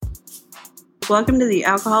Welcome to the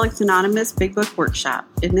Alcoholics Anonymous Big Book Workshop.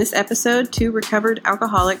 In this episode, two recovered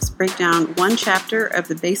alcoholics break down one chapter of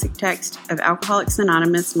the basic text of Alcoholics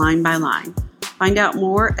Anonymous line by line. Find out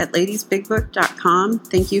more at ladiesbigbook.com.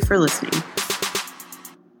 Thank you for listening.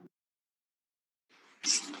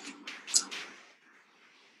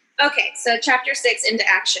 Okay, so Chapter 6, Into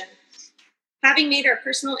Action. Having made our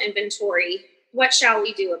personal inventory, what shall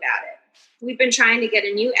we do about it? We've been trying to get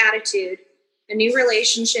a new attitude, a new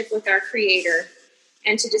relationship with our Creator,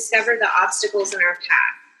 and to discover the obstacles in our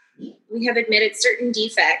path. We have admitted certain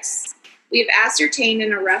defects. We have ascertained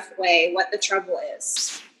in a rough way what the trouble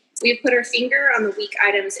is. We have put our finger on the weak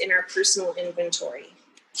items in our personal inventory.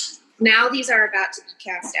 Now these are about to be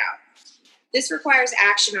cast out. This requires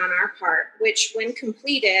action on our part, which, when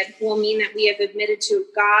completed, will mean that we have admitted to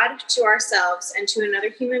God, to ourselves, and to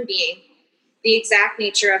another human being the exact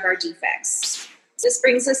nature of our defects. This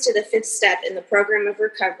brings us to the fifth step in the program of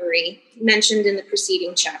recovery mentioned in the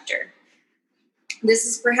preceding chapter. This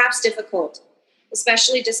is perhaps difficult,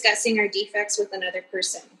 especially discussing our defects with another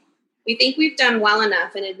person. We think we've done well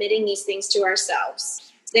enough in admitting these things to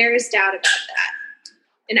ourselves. There is doubt about that.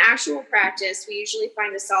 In actual practice, we usually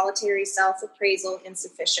find a solitary self-appraisal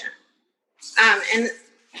insufficient. And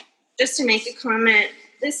just to make a comment,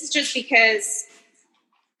 this is just because,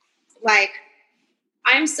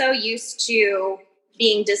 I'm so used to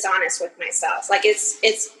being dishonest with myself.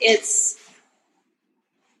 It's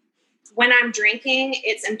when I'm drinking,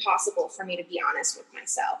 it's impossible for me to be honest with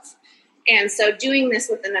myself. And so doing this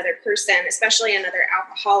with another person, especially another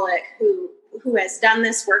alcoholic who has done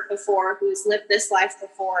this work before, who's lived this life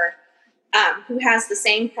before, who has the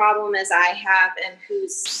same problem as I have, and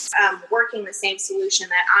who's working the same solution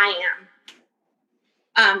that I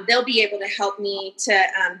am, they'll be able to help me to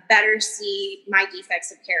better see my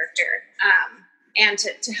defects of character, and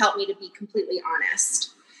to help me to be completely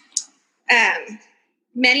honest.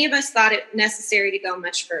 Many of us thought it necessary to go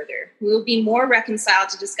much further. We will be more reconciled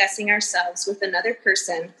to discussing ourselves with another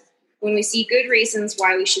person when we see good reasons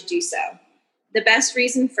why we should do so. The best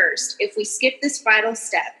reason first: if we skip this vital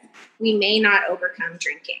step, we may not overcome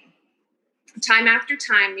drinking. Time after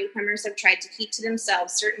time, newcomers have tried to keep to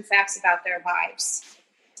themselves certain facts about their lives.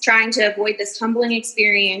 Trying to avoid this humbling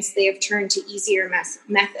experience, they have turned to easier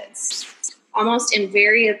methods. Almost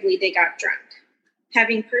invariably, they got drunk.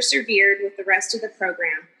 Having persevered with the rest of the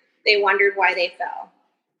program, they wondered why they fell.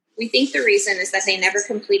 We think the reason is that they never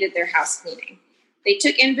completed their house cleaning. They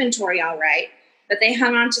took inventory all right, but they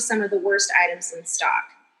hung on to some of the worst items in stock.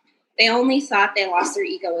 They only thought they lost their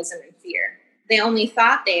egoism and fear. They only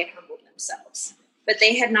thought they had humbled themselves, but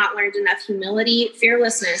they had not learned enough humility,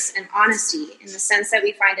 fearlessness, and honesty in the sense that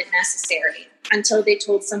we find it necessary until they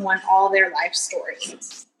told someone all their life story.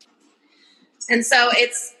 And so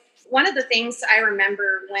it's one of the things I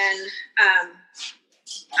remember when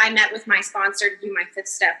I met with my sponsor to do my fifth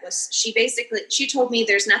step was she told me,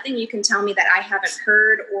 there's nothing you can tell me that I haven't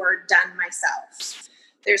heard or done myself.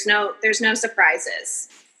 There's no surprises.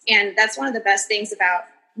 And that's one of the best things about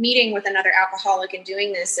meeting with another alcoholic and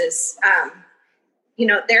doing this is,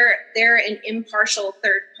 they're an impartial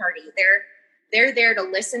third party. They're there to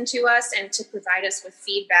listen to us and to provide us with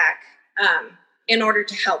feedback in order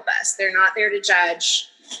to help us. They're not there to judge,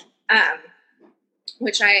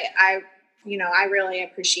 which I really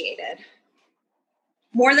appreciated.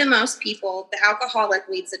 More than most people, the alcoholic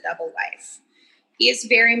leads a double life. He is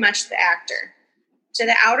very much the actor. To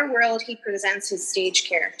the outer world, he presents his stage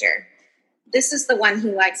character. This is the one he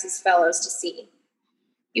likes his fellows to see.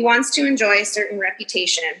 He wants to enjoy a certain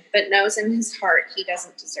reputation, but knows in his heart he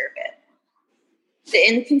doesn't deserve it. The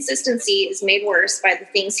inconsistency is made worse by the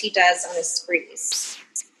things he does on his sprees.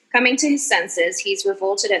 Coming to his senses, he's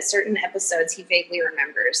revolted at certain episodes he vaguely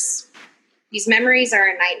remembers. These memories are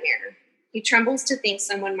a nightmare. He trembles to think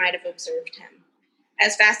someone might have observed him.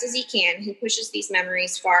 As fast as he can, he pushes these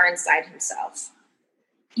memories far inside himself.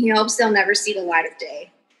 He hopes they'll never see the light of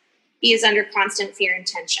day. He is under constant fear and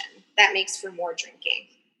tension. That makes for more drinking.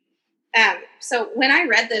 So when I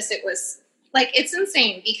read this, it was it's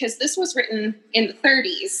insane because this was written in the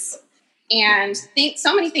 30s. And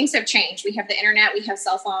so many things have changed. We have the internet, we have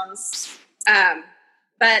cell phones,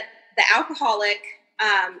 but the alcoholic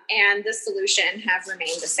and the solution have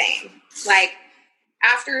remained the same.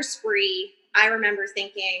 After a spree, I remember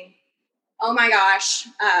thinking, oh my gosh,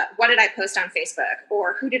 what did I post on Facebook?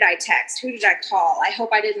 Or who did I text? Who did I call? I hope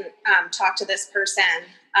I didn't talk to this person.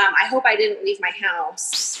 I hope I didn't leave my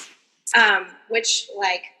house, which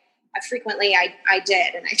frequently I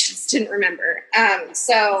did, and I just didn't remember.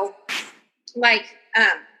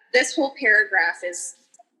 This whole paragraph is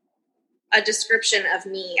a description of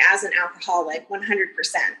me as an alcoholic, 100%.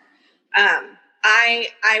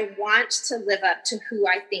 I want to live up to who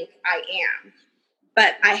I think I am,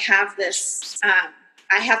 but I have this,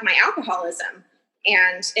 I have my alcoholism,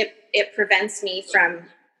 and it prevents me from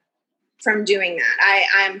doing that.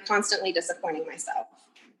 I'm constantly disappointing myself.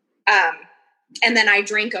 And then I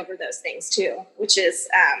drink over those things too, which is,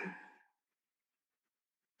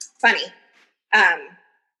 funny. I'm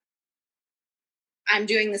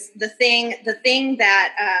doing the thing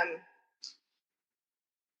that,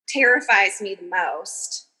 terrifies me the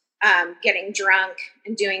most, getting drunk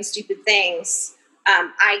and doing stupid things.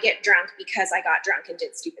 I get drunk because I got drunk and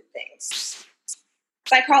did stupid things.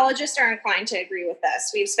 Psychologists are inclined to agree with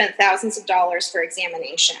us. We've spent thousands of dollars for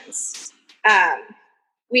examinations.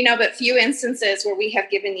 We know but few instances where we have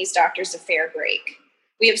given these doctors a fair break.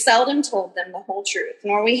 We have seldom told them the whole truth,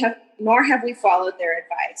 nor have we followed their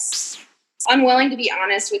advice. Unwilling to be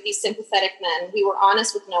honest with these sympathetic men, we were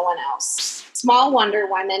honest with no one else. Small wonder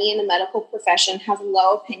why many in the medical profession have a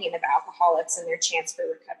low opinion of alcoholics and their chance for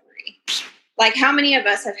recovery. Like, how many of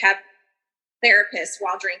us have had therapists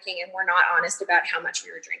while drinking and we're not honest about how much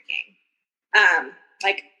we were drinking?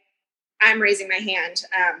 Like, I'm raising my hand.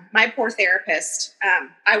 My poor therapist,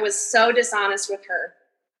 I was so dishonest with her.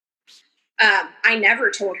 I never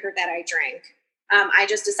told her that I drank. I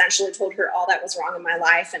just essentially told her all that was wrong in my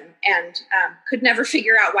life, and could never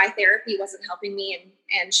figure out why therapy wasn't helping me,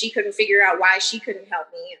 and she couldn't figure out why she couldn't help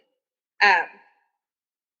me.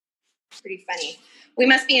 Pretty funny. We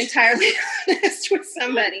must be entirely honest with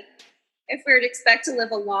somebody if we're to expect to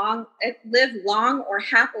live long or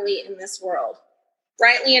happily in this world.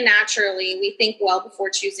 Rightly and naturally, we think well before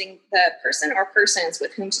choosing the person or persons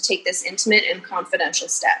with whom to take this intimate and confidential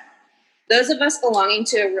step. Those of us belonging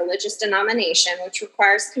to a religious denomination which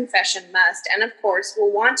requires confession must, and of course,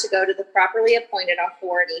 will want to go to the properly appointed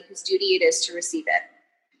authority whose duty it is to receive it.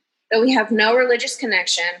 Though we have no religious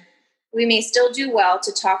connection, we may still do well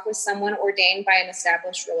to talk with someone ordained by an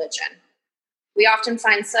established religion. We often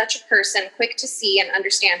find such a person quick to see and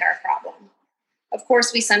understand our problem. Of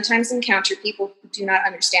course, we sometimes encounter people who do not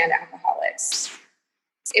understand alcoholics.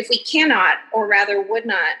 If we cannot, or rather would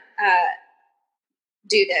not,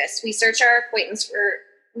 do this, we search our acquaintance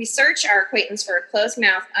for a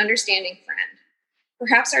closed-mouthed, understanding friend.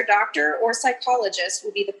 Perhaps our doctor or psychologist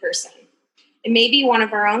will be the person. It may be one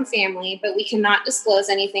of our own family, but we cannot disclose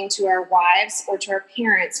anything to our wives or to our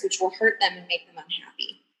parents which will hurt them and make them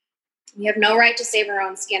unhappy. We have no right to save our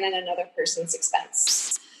own skin at another person's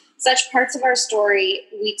expense. Such parts of our story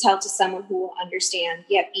we tell to someone who will understand,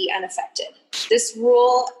 yet be unaffected.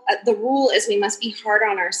 The rule is we must be hard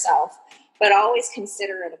on ourselves, but always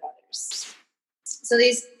considerate of others. So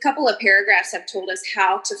these couple of paragraphs have told us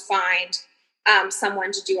how to find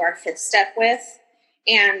someone to do our fifth step with.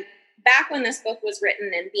 And back when this book was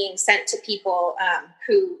written and being sent to people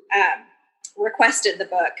who requested the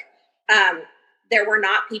book, there were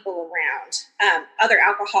not people around, other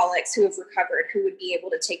alcoholics who have recovered who would be able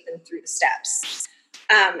to take them through the steps.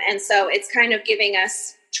 And so it's kind of giving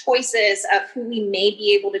us choices of who we may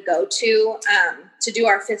be able to go to do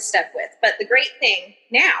our fifth step with. But the great thing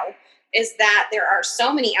now is that there are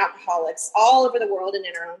so many alcoholics all over the world and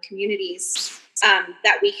in our own communities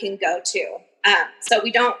that we can go to. So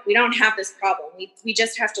we don't have this problem. We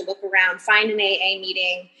just have to look around, find an AA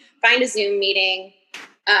meeting, find a Zoom meeting,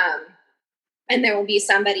 and there will be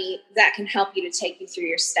somebody that can help you to take you through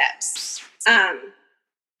your steps.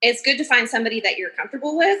 It's good to find somebody that you're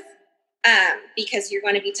comfortable with, because you're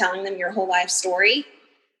going to be telling them your whole life story.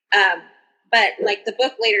 But like the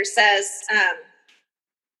book later says,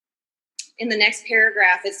 in the next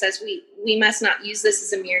paragraph, it says we must not use this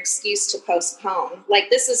as a mere excuse to postpone. Like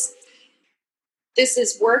this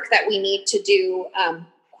is work that we need to do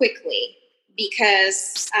quickly,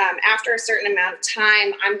 because after a certain amount of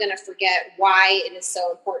time, I'm going to forget why it is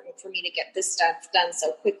so important for me to get this stuff done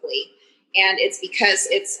so quickly. And it's because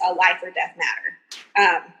it's a life or death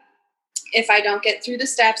matter. If I don't get through the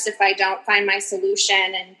steps, if I don't find my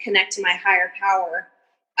solution and connect to my higher power,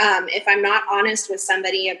 if I'm not honest with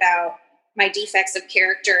somebody about my defects of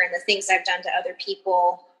character and the things I've done to other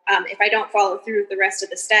people, if I don't follow through the rest of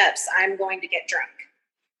the steps, I'm going to get drunk.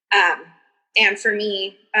 And for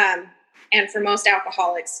me, and for most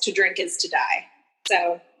alcoholics, to drink is to die.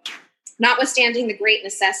 So, notwithstanding the great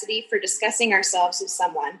necessity for discussing ourselves with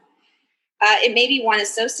someone, it may be one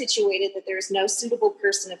is so situated that there is no suitable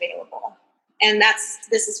person available. And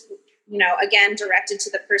this is, again, directed to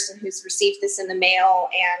the person who's received this in the mail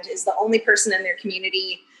and is the only person in their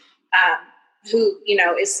community who,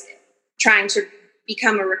 is trying to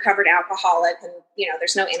become a recovered alcoholic. And,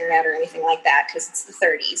 there's no internet or anything like that because it's the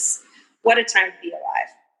 30s. What a time to be alive.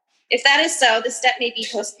 If that is so, the step may be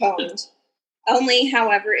postponed. Only,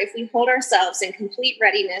 however, if we hold ourselves in complete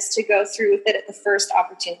readiness to go through with it at the first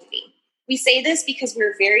opportunity. We say this because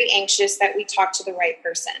we're very anxious that we talk to the right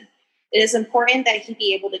person. It is important that he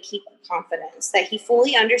be able to keep confidence, that he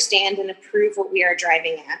fully understand and approve what we are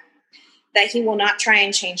driving at, that he will not try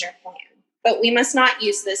and change our plan. But we must not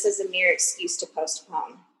use this as a mere excuse to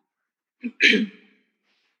postpone.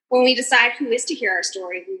 When we decide who is to hear our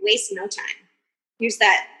story, we waste no time. Here's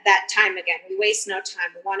that time again. We waste no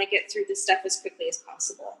time. We want to get through this stuff as quickly as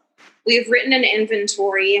possible. We have written an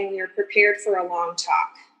inventory and we are prepared for a long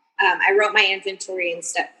talk. I wrote my inventory in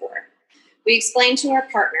step 4. We explain to our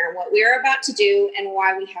partner what we are about to do and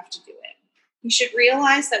why we have to do it. We should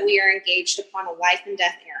realize that we are engaged upon a life and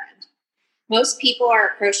death errand. Most people are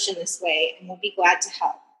approached in this way and will be glad to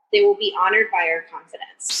help. They will be honored by our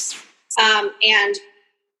confidence. And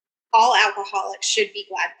all alcoholics should be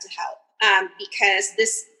glad to help. Because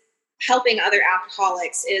this helping other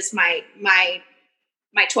alcoholics is my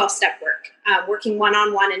 12-step work. Working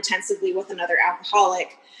one-on-one intensively with another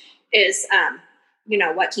alcoholic is,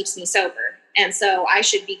 what keeps me sober. And so I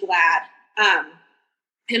should be glad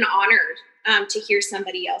and honored to hear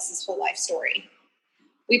somebody else's whole life story.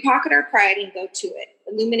 We pocket our pride and go to it,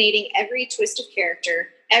 illuminating every twist of character,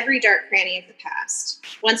 every dark cranny of the past.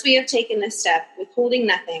 Once we have taken this step, withholding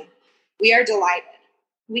nothing, we are delighted.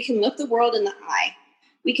 We can look the world in the eye.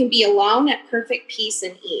 We can be alone at perfect peace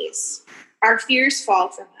and ease. Our fears fall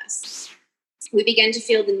from us. We begin to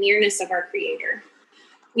feel the nearness of our Creator.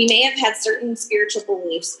 We may have had certain spiritual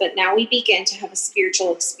beliefs, but now we begin to have a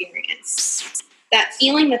spiritual experience. That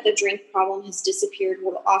feeling that the drink problem has disappeared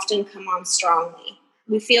will often come on strongly.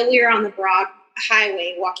 We feel we are on the broad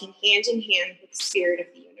highway, walking hand in hand with the spirit of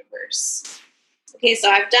the universe. Okay, so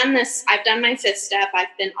I've done this. I've done my 5th step.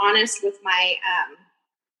 I've been honest with my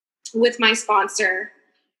sponsor,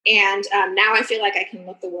 and now I feel like I can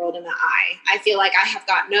look the world in the eye. I feel like I have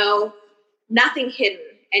got nothing hidden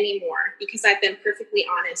anymore because I've been perfectly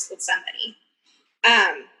honest with somebody.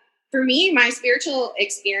 For me, my spiritual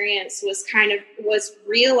experience was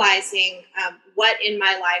realizing what in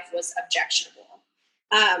my life was objectionable.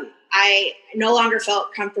 I no longer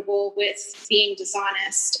felt comfortable with being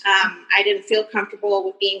dishonest. I didn't feel comfortable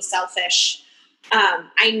with being selfish.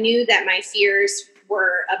 I knew that my fears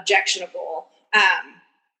were objectionable.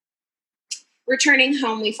 Returning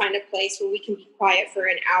home, we find a place where we can be quiet for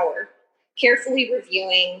an hour, carefully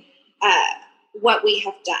reviewing what we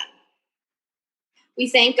have done. We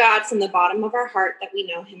thank God from the bottom of our heart that we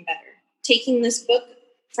know him better. Taking this book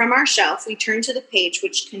from our shelf, we turn to the page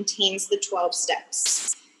which contains the 12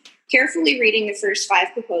 steps. Carefully reading the first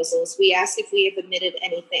 5 proposals, we ask if we have omitted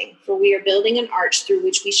anything, for we are building an arch through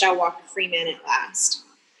which we shall walk a free man at last.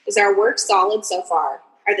 Is our work solid so far?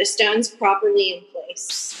 Are the stones properly in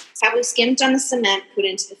place? Have we skimped on the cement put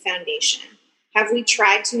into the foundation? Have we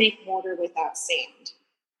tried to make mortar without sand?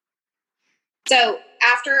 So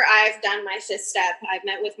after I've done my 5th step, I've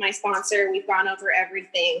met with my sponsor, we've gone over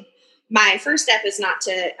everything. My first step is not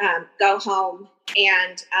to go home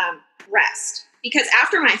and rest, because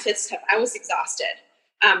after my 5th step, I was exhausted.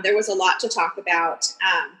 There was a lot to talk about.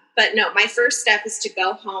 But no, my first step is to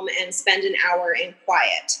go home and spend an hour in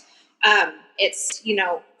quiet.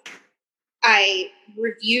 I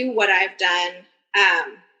review what I've done.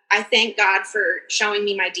 I thank God for showing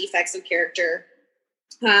me my defects of character.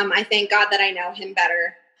 I thank God that I know him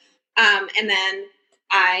better. And then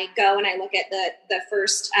I go and I look at the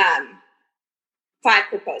first 5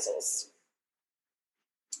 proposals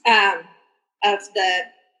of the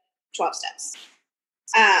 12 steps.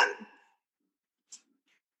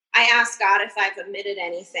 I ask God if I've omitted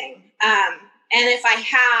anything. And if I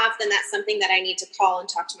have, then that's something that I need to call and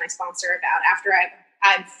talk to my sponsor about after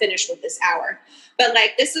I'm finished with this hour. But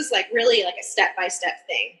this is really a step-by-step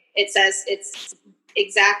thing. It says it's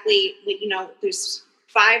exactly, there's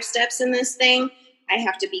 5 steps in this thing. I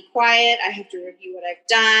have to be quiet. I have to review what I've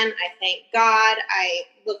done. I thank God. I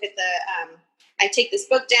look at I take this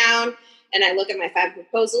book down and I look at my 5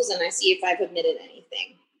 proposals and I see if I've omitted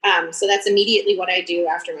anything. So that's immediately what I do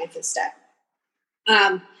after my 5th step.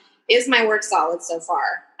 Is my work solid so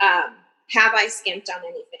far? Have I skimped on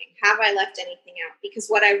anything? Have I left anything out? Because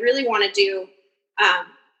what I really want to do,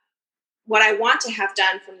 what I want to have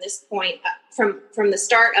done from this point, from the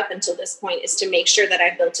start up until this point, is to make sure that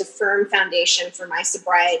I've built a firm foundation for my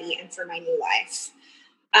sobriety and for my new life.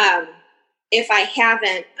 If I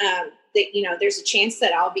haven't, there's a chance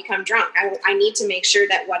that I'll become drunk. I need to make sure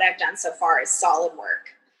that what I've done so far is solid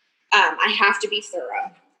work. I have to be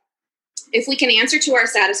thorough. If we can answer to our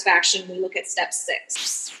satisfaction, we look at step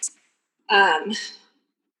 6.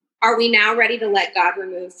 Are we now ready to let God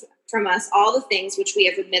remove from us all the things which we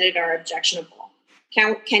have admitted are objectionable?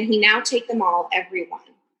 Can he now take them all, every one?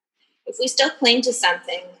 If we still cling to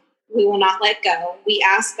something we will not let go, we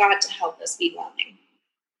ask God to help us be willing.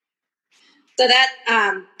 So that,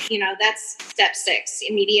 that's step 6,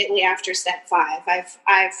 immediately after step 5.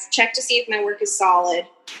 I've checked to see if my work is solid,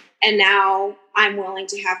 and now I'm willing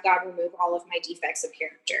to have God remove all of my defects of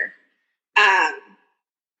character.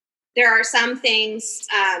 There are some things,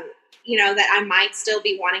 that I might still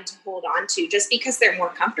be wanting to hold on to just because they're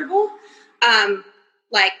more comfortable.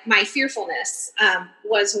 Like my fearfulness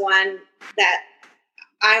was one that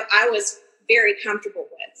I was very comfortable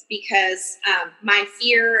with, because my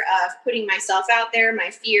fear of putting myself out there, my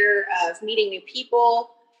fear of meeting new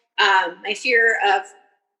people, my fear of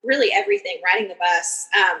really everything, riding the bus,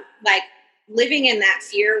 living in that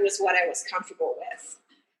fear was what I was comfortable with.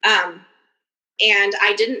 And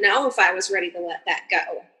I didn't know if I was ready to let that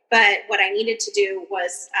go. But what I needed to do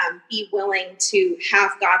was be willing to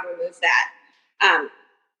have God remove that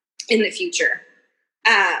in the future.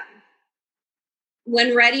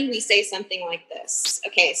 When ready, we say something like this.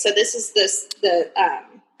 Okay, so this is the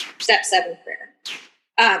step 7 prayer.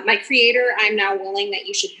 My Creator, I'm now willing that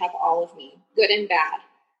you should have all of me, good and bad.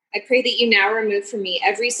 I pray that you now remove from me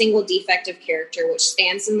every single defect of character which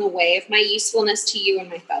stands in the way of my usefulness to you and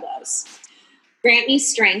my fellows. Grant me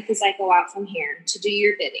strength as I go out from here to do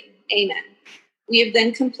your bidding. Amen. We have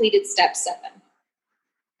then completed step 7.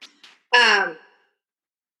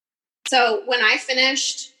 So when I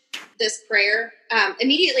finished this prayer,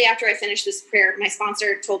 immediately after I finished this prayer, my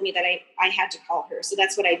sponsor told me that I had to call her. So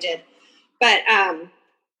that's what I did. But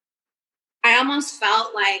I almost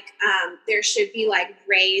felt like there should be like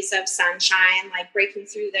rays of sunshine, like breaking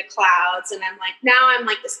through the clouds. And I'm like, now I'm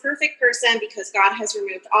like this perfect person because God has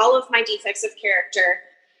removed all of my defects of character,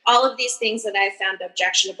 all of these things that I found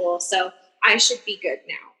objectionable. So I should be good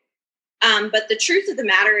now. But the truth of the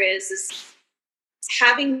matter is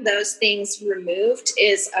having those things removed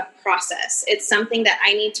is a process. It's something that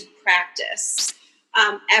I need to practice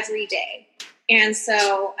every day. And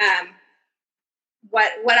so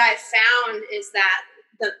what I've found is that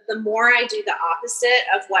the more I do the opposite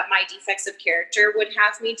of what my defects of character would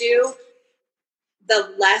have me do,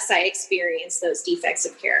 the less I experience those defects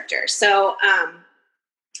of character. So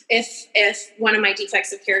if one of my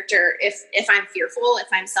defects of character, if I'm fearful, if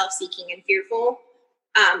I'm self-seeking and fearful,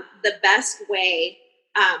 the best way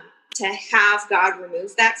to have God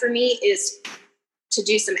remove that for me is to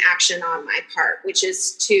do some action on my part, which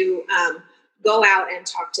is to go out and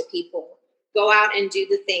talk to people, go out and do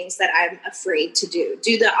the things that I'm afraid to do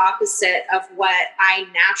the opposite of what I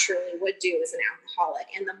naturally would do as an alcoholic.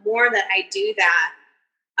 And the more that I do that,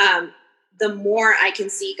 the more I can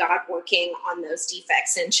see God working on those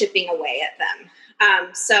defects and chipping away at them.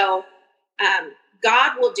 So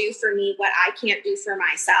God will do for me what I can't do for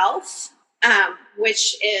myself,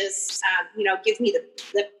 which is, give me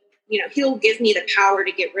he'll give me the power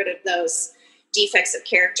to get rid of those defects of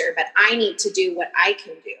character, but I need to do what I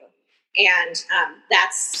can do. And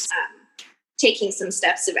that's taking some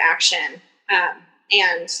steps of action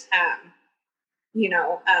and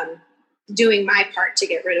doing my part to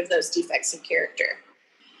get rid of those defects of character.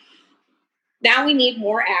 Now we need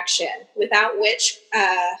more action, without which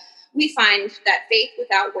we find that faith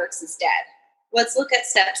without works is dead. Let's look at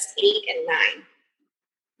steps 8 and 9.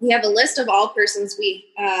 We have a list of all persons we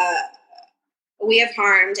have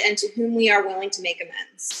harmed and to whom we are willing to make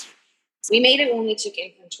amends. We made it when we took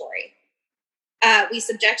inventory. We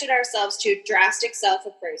subjected ourselves to drastic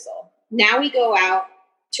self-appraisal. Now we go out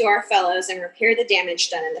to our fellows and repair the damage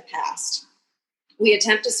done in the past. We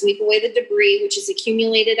attempt to sweep away the debris which is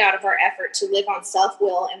accumulated out of our effort to live on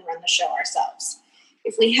self-will and run the show ourselves.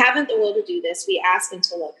 If we haven't the will to do this, we ask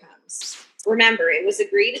until it comes. Remember, it was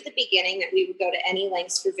agreed at the beginning that we would go to any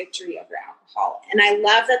lengths for victory over alcohol. And I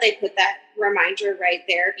love that they put that reminder right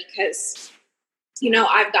there because,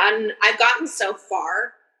 I've gotten so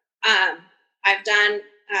far. I've done,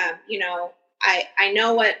 I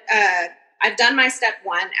know what, I've done my step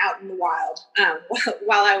 1 out in the wild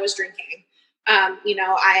while I was drinking.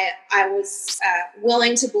 I was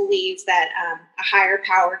willing to believe that a higher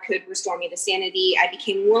power could restore me to sanity. I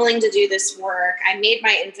became willing to do this work. I made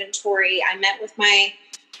my inventory. I met with my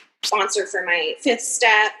sponsor for my 5th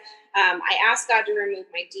step. I asked God to remove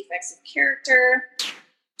my defects of character.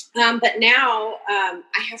 But now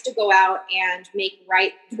I have to go out and make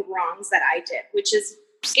right the wrongs that I did, which is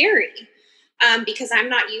scary because I'm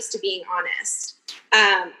not used to being honest.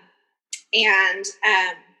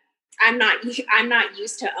 I'm not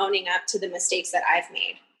used to owning up to the mistakes that I've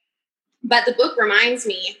made. But the book reminds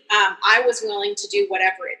me, I was willing to do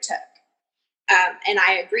whatever it took. And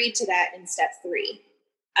I agreed to that in step 3.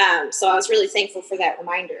 So I was really thankful for that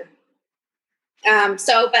reminder.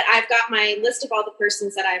 But I've got my list of all the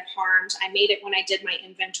persons that I've harmed. I made it when I did my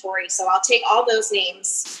inventory. So I'll take all those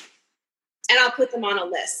names and I'll put them on a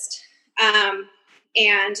list.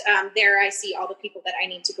 There I see all the people that I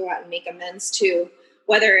need to go out and make amends to,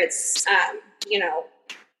 whether it's,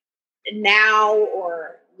 now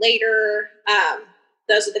or later.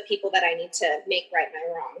 Those are the people that I need to make right my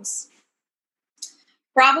wrongs.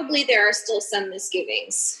 Probably there are still some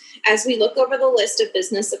misgivings. As we look over the list of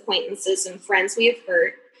business acquaintances and friends we have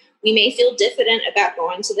hurt, we may feel diffident about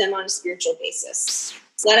going to them on a spiritual basis.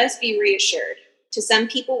 Let us be reassured. To some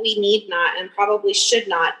people, we need not and probably should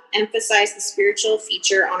not emphasize the spiritual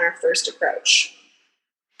feature on our first approach.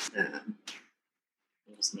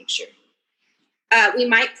 Just make sure. We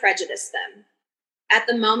might prejudice them. At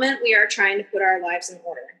the moment, we are trying to put our lives in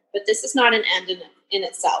order, but this is not an end in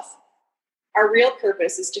itself. Our real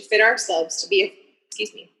purpose is to fit ourselves to be,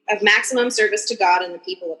 of maximum service to God and the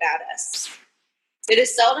people about us. It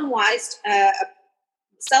is seldom wise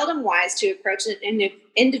to approach an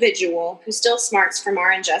individual who still smarts from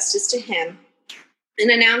our injustice to him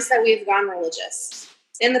and announce that we have gone religious.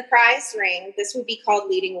 In the prize ring, this would be called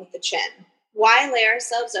leading with the chin. Why lay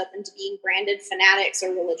ourselves open to being branded fanatics or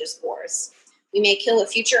religious bores? We may kill a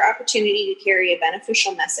future opportunity to carry a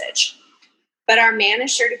beneficial message. But our man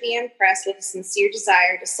is sure to be impressed with a sincere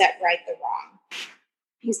desire to set right the wrong.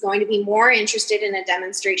 He's going to be more interested in a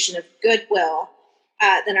demonstration of goodwill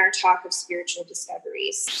than our talk of spiritual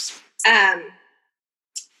discoveries.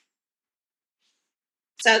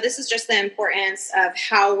 So this is just the importance of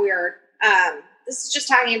how this is just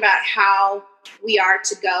talking about how we are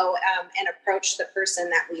to go and approach the person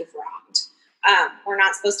that we've wronged. We're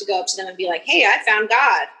not supposed to go up to them and be like, hey, I found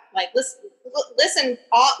God. Like, listen,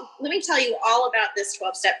 let me tell you all about this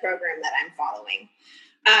 12-step program that I'm following.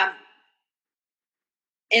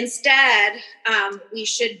 Instead, we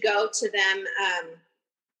should go to them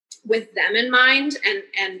with them in mind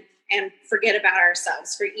and forget about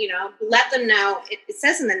ourselves. Let them know. It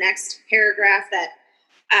says in the next paragraph that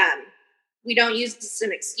we don't use this as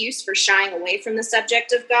an excuse for shying away from the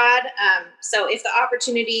subject of God. So if the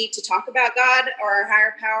opportunity to talk about God or our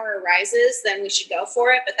higher power arises, then we should go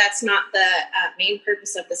for it. But that's not the main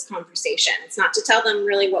purpose of this conversation. It's not to tell them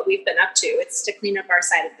really what we've been up to. It's to clean up our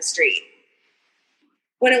side of the street.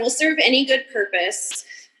 When it will serve any good purpose,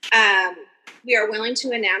 we are willing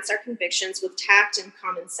to announce our convictions with tact and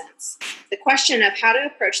common sense. The question of how to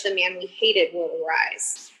approach the man we hated will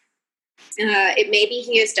arise. It may be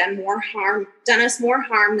he has done us more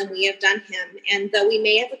harm than we have done him, and though we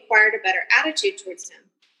may have acquired a better attitude towards him,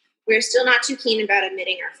 we are still not too keen about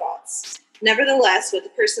admitting our faults. Nevertheless, with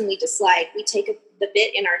the person we dislike, we take the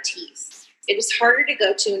bit in our teeth. It is harder to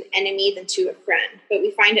go to an enemy than to a friend, but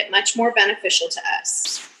we find it much more beneficial to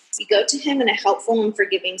us. We go to him in a helpful and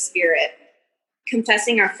forgiving spirit,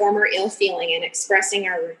 confessing our former ill feeling and expressing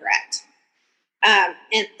our regret.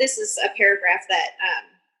 And this is a paragraph that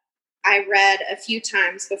I read a few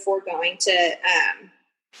times before going to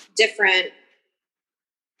different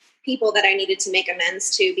people that I needed to make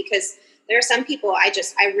amends to, because there are some people I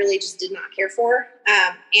really just did not care for.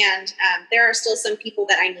 And there are still some people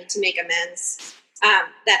that I need to make amends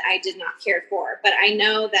that I did not care for. But I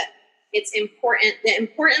know that it's important. The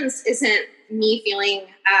importance isn't me feeling,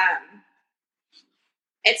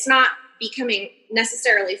 it's not becoming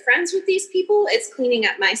necessarily friends with these people. It's cleaning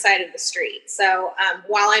up my side of the street. So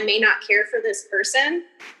while I may not care for this person,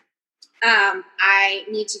 I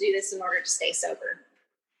need to do this in order to stay sober.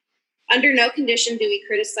 Under no condition do we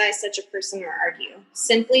criticize such a person or argue.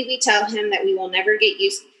 Simply, we tell him that we will never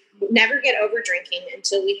get over drinking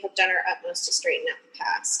until we have done our utmost to straighten out the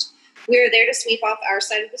past. We are there to sweep off our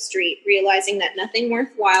side of the street, realizing that nothing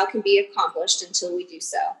worthwhile can be accomplished until we do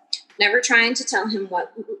so. Never trying to tell him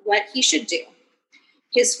what he should do.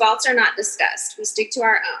 His faults are not discussed. We stick to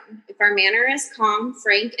our own. If our manner is calm,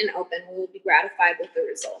 frank, and open, we will be gratified with the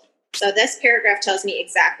result. So this paragraph tells me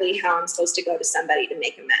exactly how I'm supposed to go to somebody to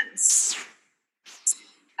make amends.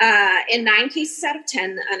 In 9 cases out of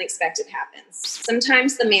 10, the unexpected happens.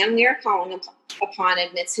 Sometimes the man we are calling upon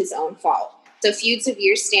admits his own fault. So feuds of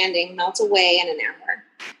years standing melt away in an hour.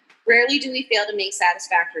 Rarely do we fail to make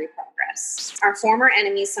satisfactory progress. Our former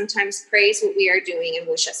enemies sometimes praise what we are doing and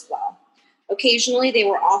wish us well. Occasionally, they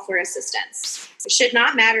will offer assistance. It should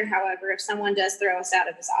not matter, however, if someone does throw us out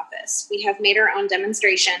of his office. We have made our own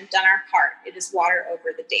demonstration, done our part. It is water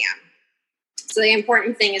over the dam. So the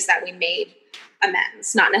important thing is that we made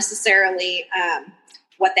amends, not necessarily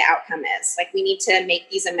what the outcome is. Like, we need to make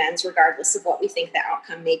these amends regardless of what we think the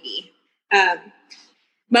outcome may be.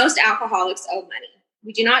 Most alcoholics owe money.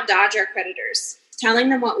 We do not dodge our creditors. Telling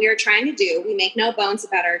them what we are trying to do, we make no bones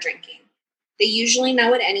about our drinking. They usually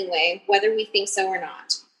know it anyway, whether we think so or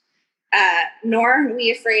not. Nor are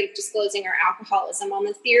we afraid of disclosing our alcoholism on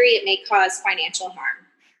the theory it may cause financial harm.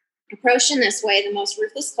 Approached in this way, the most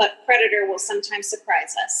ruthless creditor will sometimes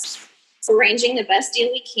surprise us. Arranging the best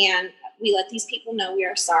deal we can, we let these people know we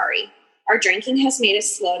are sorry. Our drinking has made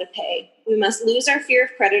us slow to pay. We must lose our fear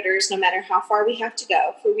of creditors no matter how far we have to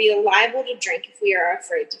go, for we are liable to drink if we are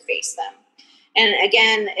afraid to face them. And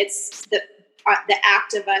again, it's the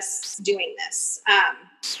act of us doing this,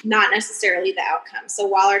 not necessarily the outcome. So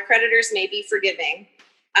while our creditors may be forgiving,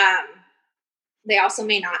 they also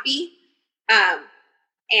may not be.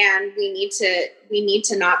 And we need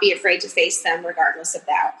to not be afraid to face them regardless of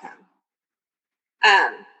the outcome.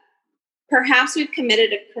 Perhaps we've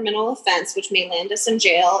committed a criminal offense which may land us in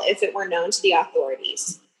jail if it were known to the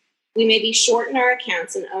authorities. We may be short in our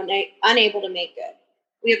accounts and unable to make good.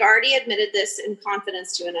 We have already admitted this in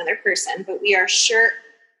confidence to another person, but we are sure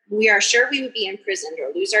we would be imprisoned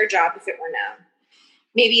or lose our job if it were known.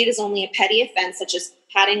 Maybe it is only a petty offense such as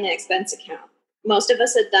padding the expense account. Most of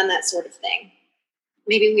us have done that sort of thing.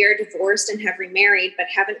 Maybe we are divorced and have remarried, but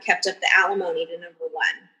haven't kept up the alimony to number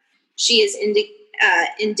one. She is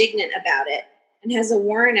indignant about it and has a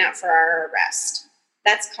warrant out for our arrest.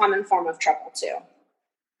 That's a common form of trouble too.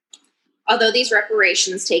 Although these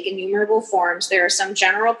reparations take innumerable forms, there are some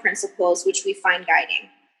general principles which we find guiding.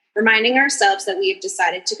 Reminding ourselves that we have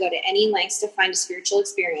decided to go to any lengths to find a spiritual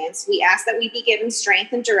experience, we ask that we be given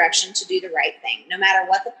strength and direction to do the right thing, no matter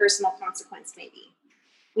what the personal consequence may be.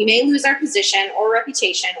 We may lose our position or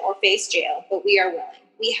reputation or face jail, but we are willing.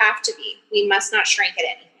 We have to be. We must not shrink at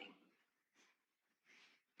anything.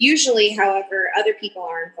 Usually, however, other people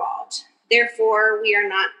are involved. Therefore, we are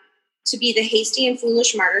not to be the hasty and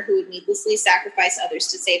foolish martyr who would needlessly sacrifice others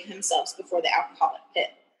to save himself before the alcoholic pit.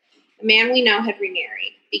 A man we know had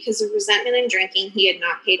remarried. Because of resentment and drinking, he had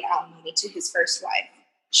not paid alimony to his first wife.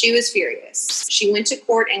 She was furious. She went to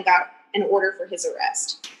court and got an order for his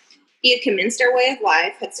arrest. He had commenced our way of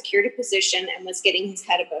life, had secured a position, and was getting his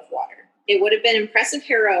head above water. It would have been impressive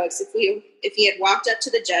heroics if he had walked up to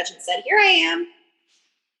the judge and said, "Here I am."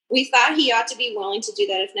 We thought he ought to be willing to do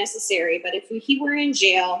that if necessary, but if he were in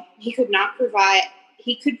jail, he could provide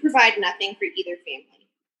nothing for either family.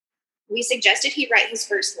 We suggested he write his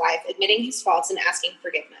first wife, admitting his faults and asking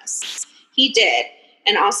forgiveness. He did,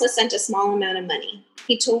 and also sent a small amount of money.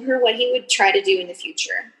 He told her what he would try to do in the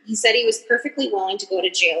future. He said he was perfectly willing to go to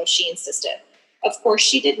jail if she insisted. Of course,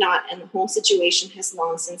 she did not, and the whole situation has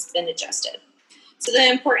long since been adjusted. So the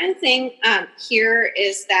important thing here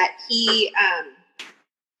is that he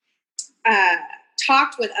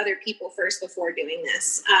talked with other people first before doing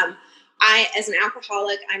this. I, as an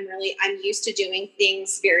alcoholic, I'm used to doing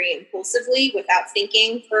things very impulsively without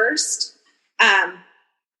thinking first.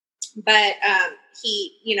 But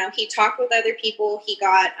he talked with other people. He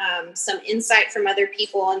got some insight from other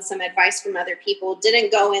people and some advice from other people.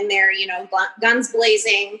 Didn't go in there, guns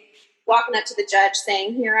blazing, walking up to the judge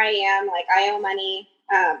saying, "Here I am, like I owe money."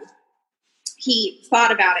 He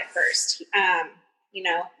thought about it first,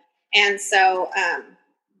 and so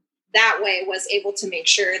that way was able to make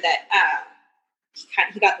sure that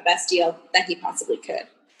he got the best deal that he possibly could.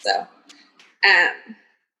 So,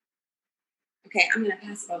 okay, I'm going to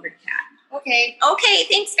pass it over to Kat. Okay,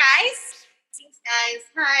 thanks, guys.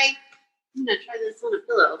 Hi. I'm going to try this on a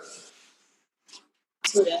pillow.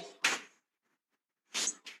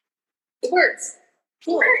 It works.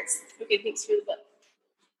 Cool. Okay, thanks for the book.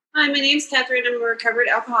 Hi, my name's Catherine. I'm a recovered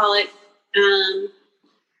alcoholic.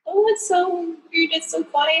 Oh, it's so weird. It's so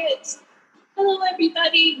quiet. Hello,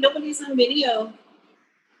 everybody. Nobody's on video.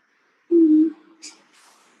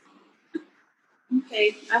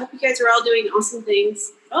 Okay, I hope you guys are all doing awesome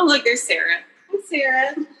things. Oh, look, there's Sarah. Hi,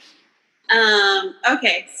 Sarah.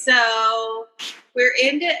 Okay, so we're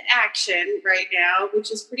into action right now,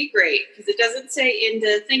 which is pretty great because it doesn't say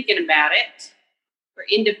into thinking about it or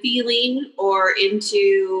into feeling or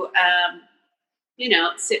into,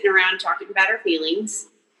 sitting around talking about our feelings.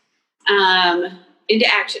 Into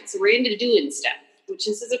action. So we're into doing stuff, which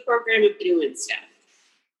this is a program of doing stuff,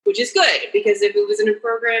 which is good because if it was in a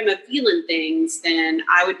program of feeling things, then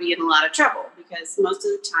I would be in a lot of trouble because most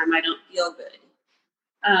of the time I don't feel good.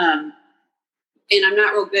 And I'm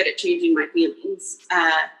not real good at changing my feelings,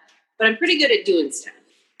 but I'm pretty good at doing stuff.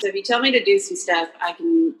 So if you tell me to do some stuff, I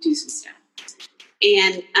can do some stuff.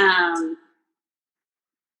 And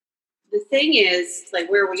the thing is, like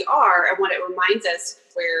where we are and what it reminds us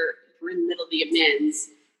where we're in the middle of the amends,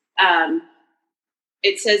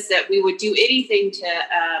 it says that we would do anything to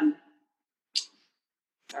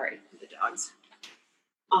Sorry, the dogs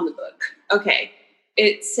on the book. Okay.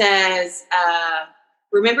 It says,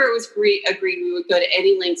 remember it was agreed we would go to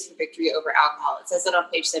any lengths for victory over alcohol. It says that on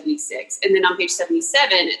page 76. And then on page 77,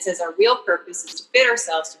 it says our real purpose is to fit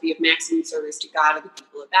ourselves to be of maximum service to God and the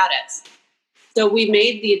people about us. So we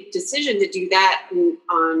made the decision to do that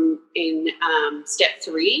in step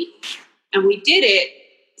 3, and we did it.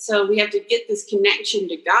 So we have to get this connection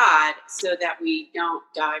to God so that we don't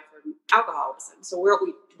die from alcoholism. So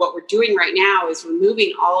what we're doing right now is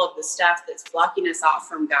removing all of the stuff that's blocking us off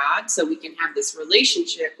from God so we can have this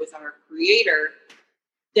relationship with our Creator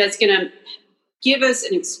that's going to give us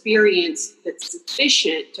an experience that's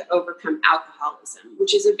sufficient to overcome alcoholism,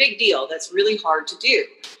 which is a big deal. That's really hard to do.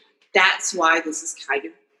 That's why this is kind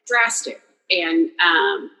of drastic. And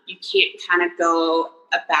you can't kind of go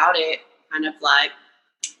about it kind of like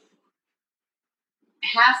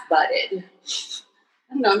half-butted.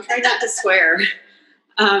 I don't know, I'm trying not to swear,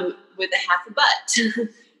 with a half a butt.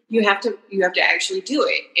 You have to actually do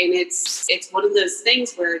it. And it's one of those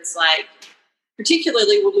things where it's like,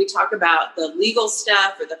 particularly when we talk about the legal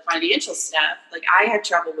stuff or the financial stuff, like I had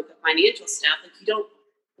trouble with the financial stuff. Like you don't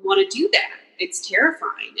want to do that. It's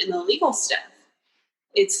terrifying. And the legal stuff,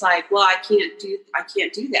 it's like, well, I can't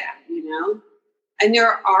do that, you know? And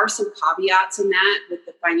there are some caveats in that with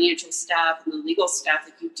the financial stuff and the legal stuff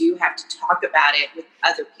that you do have to talk about it with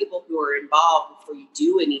other people who are involved before you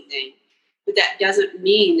do anything. But that doesn't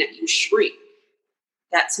mean that you shrink.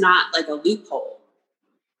 That's not like a loophole.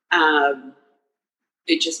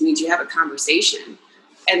 It just means you have a conversation.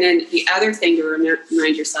 And then the other thing to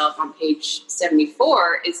remind yourself on page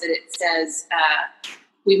 74 is that it says,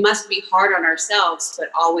 we must be hard on ourselves,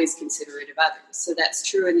 but always considerate of others. So that's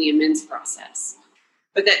true in the amends process.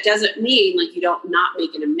 But that doesn't mean like you don't not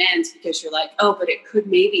make an amends because you're like, oh, but it could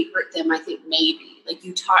maybe hurt them. I think maybe. Like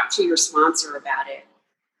you talk to your sponsor about it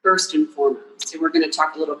first and foremost. And we're going to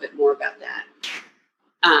talk a little bit more about that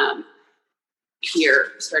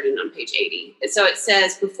here, starting on page 80. And so it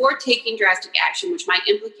says, before taking drastic action, which might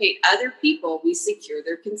implicate other people, we secure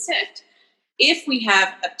their consent. If we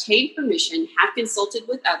have obtained permission, have consulted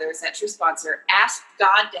with others, that's your sponsor, ask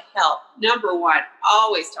God to help. Number one,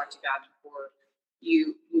 always talk to God before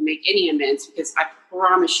you make any amends, because I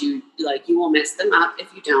promise you, like, you will mess them up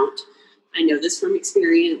if you don't. I know this from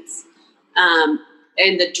experience.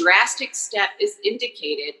 And the drastic step is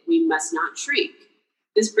indicated. We must not shrink.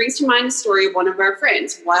 This brings to mind the story of one of our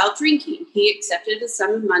friends. While drinking, he accepted a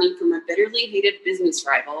sum of money from a bitterly hated business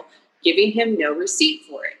rival, giving him no receipt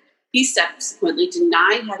for it. He subsequently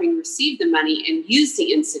denied having received the money and used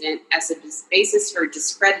the incident as a basis for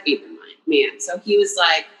discrediting the man. So he was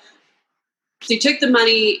like, so he took the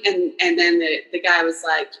money, and then the guy was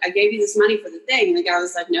like, I gave you this money for the thing. And the guy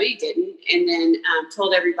was like, no, you didn't. And then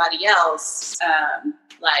told everybody else,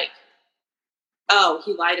 like, oh,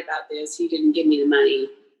 he lied about this. He didn't give me the money,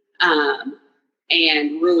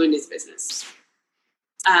 and ruined his business.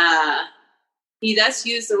 He thus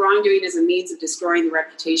used the wrongdoing as a means of destroying the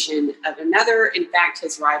reputation of another. In fact,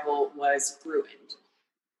 his rival was ruined.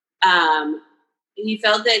 He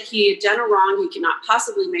felt that he had done a wrong he could not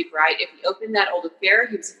possibly make right. If he opened that old affair,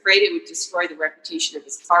 he was afraid it would destroy the reputation of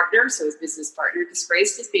his partner, so his business partner,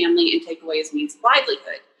 disgrace his family, and take away his means of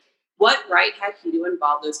livelihood. What right had he to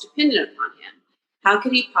involve those dependent upon him? How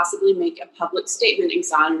could he possibly make a public statement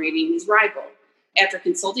exonerating his rival? After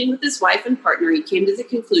consulting with his wife and partner, he came to the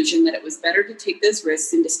conclusion that it was better to take those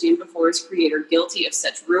risks than to stand before his Creator guilty of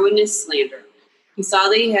such ruinous slander. He saw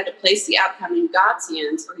that he had to place the outcome in God's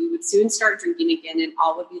hands, or he would soon start drinking again and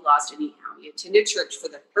all would be lost anyhow. He attended church for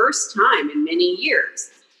the first time in many years.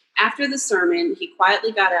 After the sermon, he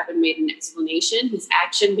quietly got up and made an explanation. His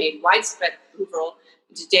action made widespread approval.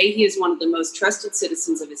 Today, he is one of the most trusted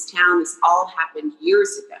citizens of his town. This all happened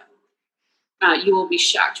years ago. You will be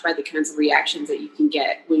shocked by the kinds of reactions that you can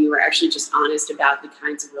get when you are actually just honest about the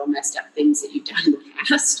kinds of real messed up things that you've done in the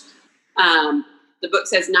past. The book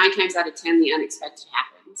says 9 times out of 10, the unexpected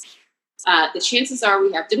happens. The chances are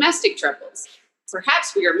we have domestic troubles.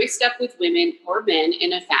 Perhaps we are mixed up with women or men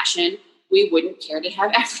in a fashion we wouldn't care to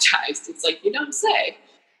have advertised. It's like, you don't say.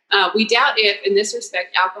 We doubt if, in this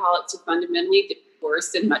respect, alcoholics are fundamentally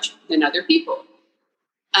worse than other people.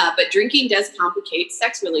 But drinking does complicate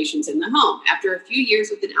sex relations in the home. After a few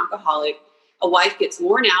years with an alcoholic, a wife gets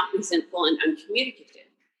worn out, resentful, and uncommunicative.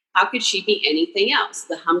 How could she be anything else?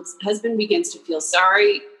 The husband begins to feel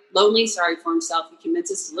lonely, sorry for himself. He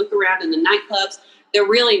convinces to look around in the nightclubs. They're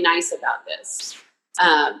really nice about this.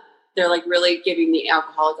 They're like really giving the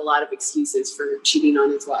alcoholic a lot of excuses for cheating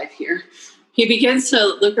on his wife here. He begins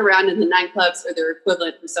to look around in the nightclubs or their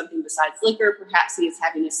equivalent for something besides liquor. Perhaps he is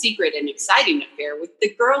having a secret and exciting affair with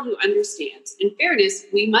the girl who understands. In fairness,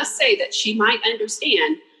 we must say that she might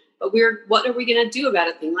understand, but what are we going to do about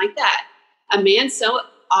a thing like that? A man so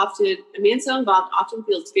involved often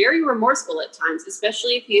feels very remorseful at times,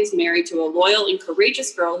 especially if he is married to a loyal and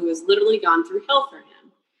courageous girl who has literally gone through hell for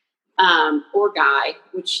him, or guy,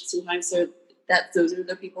 which sometimes those are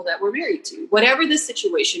the people that we're married to. Whatever the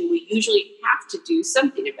situation, we usually have to do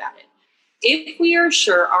something about it. If we are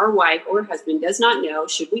sure our wife or husband does not know,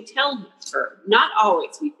 should we tell her? Not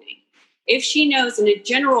always, we think. If she knows in a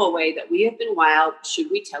general way that we have been wild, should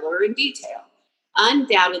we tell her in detail?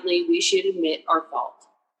 Undoubtedly, we should admit our fault.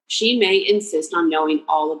 She may insist on knowing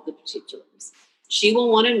all of the particulars. She will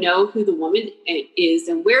want to know who the woman is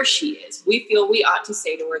and where she is. We feel we ought to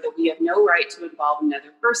say to her that we have no right to involve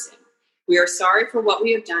another person. We are sorry for what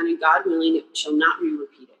we have done, and God willing, it shall not be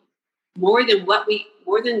repeated. More than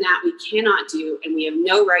that, we cannot do, and we have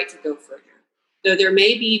no right to go further. Though there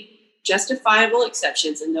may be justifiable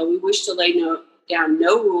exceptions, and though we wish to lay down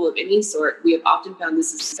no rule of any sort, we have often found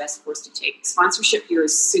this is the best course to take. Sponsorship here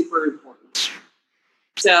is super important.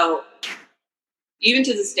 So even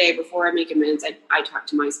to this day, before I make amends, I talk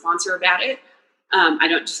to my sponsor about it. I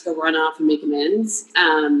don't just go run off and make amends.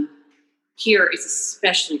 Here it's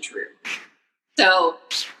especially true. So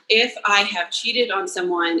if I have cheated on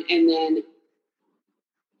someone and then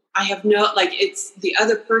I have it's the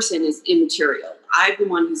other person is immaterial. I'm the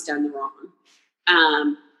one who's done the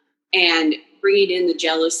wrong. And bringing in the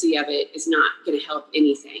jealousy of it is not going to help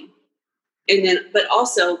anything. And then, but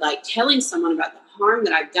also telling someone about the harm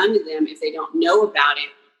that I've done to them, if they don't know about it,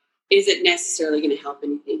 isn't necessarily going to help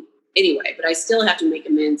anything anyway, but I still have to make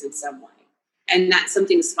amends in some way. And that's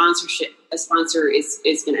something a sponsor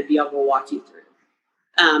is going to be able to walk you through.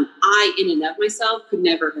 I, in and of myself, could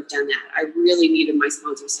never have done that. I really needed my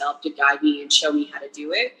sponsor's help to guide me and show me how to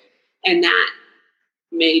do it. And that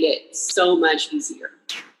made it so much easier.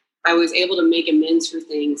 I was able to make amends for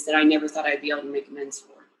things that I never thought I'd be able to make amends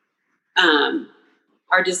for.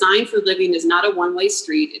 Our design for living is not a one-way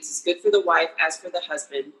street. It's as good for the wife as for the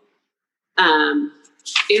husband.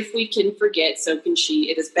 If we can forget, so can she.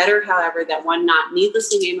 It is better, however, that one not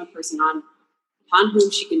needlessly name a person upon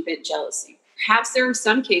whom she can vent jealousy. Perhaps there are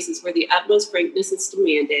some cases where the utmost frankness is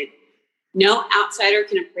demanded. No outsider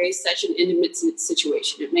can appraise such an intimate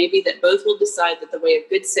situation. It may be that both will decide that the way of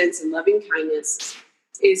good sense and loving kindness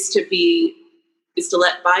is to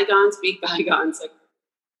let bygones be bygones.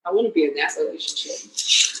 I want to be in that relationship.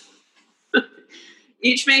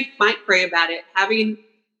 Each might pray about it, having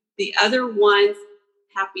the other one's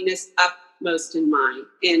happiness upmost in mind.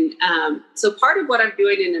 And so part of what I'm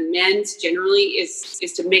doing in amends generally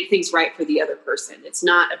is to make things right for the other person. It's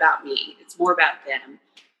not about me. It's more about them.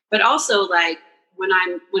 But also when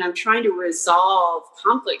I'm trying to resolve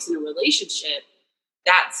conflicts in a relationship,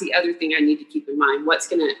 that's the other thing I need to keep in mind. What's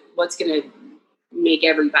gonna make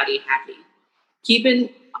everybody happy? Keep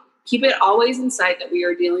it always in sight that we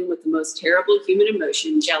are dealing with the most terrible human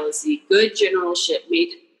emotion, jealousy. Good generalship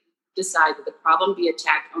may decide that the problem be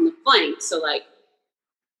attacked on the flank, so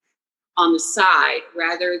on the side,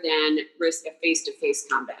 rather than risk a face-to-face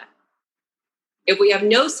combat. If we have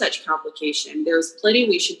no such complication, there's plenty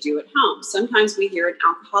we should do at home. Sometimes we hear an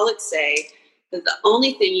alcoholic say that the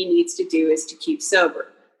only thing he needs to do is to keep sober.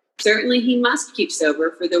 Certainly he must keep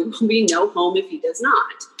sober, for there will be no home if he does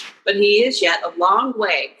not. But he is yet a long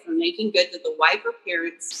way from making good to the wife or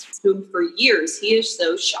parents whom for years he has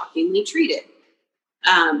so shockingly treated.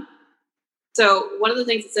 So one of the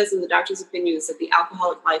things it says in the doctor's opinion is that the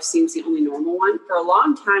alcoholic life seems the only normal one. For a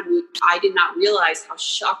long time, I did not realize how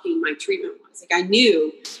shocking my treatment was. I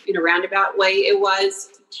knew in a roundabout way it was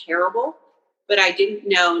terrible, but I didn't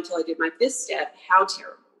know until I did my fifth step how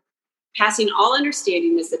terrible. Passing all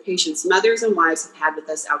understanding is the patient's mothers and wives have had with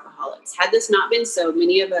us alcoholics. Had this not been so,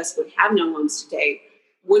 many of us would have no homes today,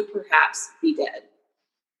 would perhaps be dead.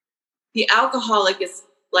 The alcoholic is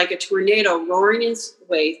like a tornado roaring its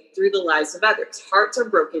way through the lives of others. Hearts are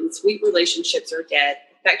broken, sweet relationships are dead,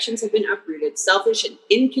 affections have been uprooted, selfish and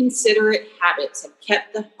inconsiderate habits have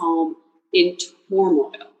kept the home in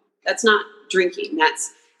turmoil. That's not drinking,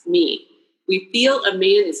 that's me. We feel a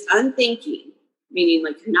man is unthinking, meaning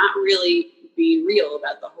you're not really being real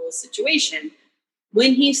about the whole situation,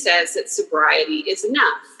 when he says that sobriety is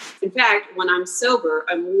enough. In fact, when I'm sober,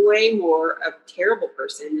 I'm way more of a terrible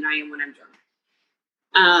person than I am when I'm drunk.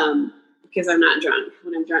 Because I'm not drunk.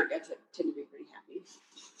 When I'm drunk, I tend to be pretty happy.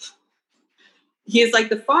 He is like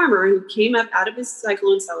the farmer who came up out of his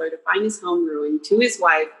cyclone cellar to find his home ruined, to his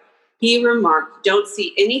wife, He remarked, "Don't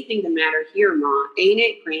see anything the matter here, Ma. Ain't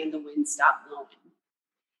it grand the wind stopped blowing?"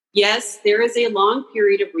 Yes, there is a long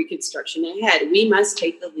period of reconstruction ahead. We must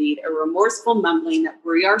take the lead. A remorseful mumbling that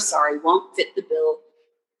we are sorry won't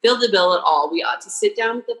fill the bill at all. We ought to sit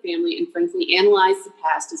down with the family and frankly analyze the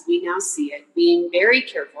past as we now see it, being very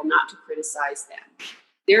careful not to criticize them.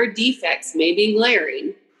 Their defects may be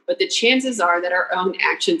glaring, but the chances are that our own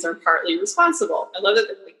actions are partly responsible. I love that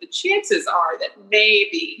they're like, the chances are that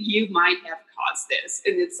maybe you might have caused this.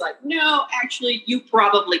 And it's like, no, actually, you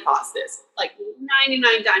probably caused this. Like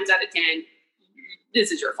 99 times out of 10,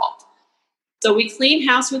 this is your fault. So we clean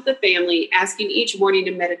house with the family, asking each morning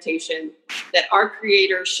in meditation that our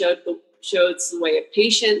Creator showed the way of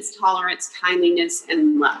patience, tolerance, kindliness,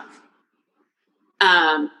 and love.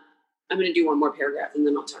 I'm going to do one more paragraph and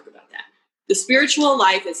then I'll talk about that. The spiritual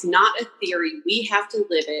life is not a theory. We have to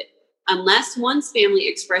live it. Unless one's family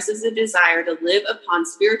expresses a desire to live upon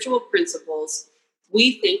spiritual principles,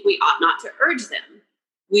 we think we ought not to urge them.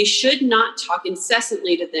 We should not talk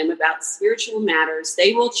incessantly to them about spiritual matters.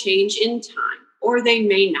 They will change in time, or they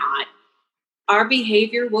may not. Our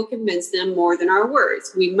behavior will convince them more than our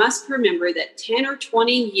words. We must remember that 10 or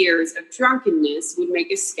 20 years of drunkenness would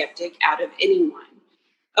make a skeptic out of anyone.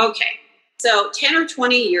 Okay, so 10 or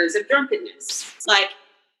 20 years of drunkenness. Like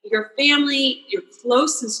your family, your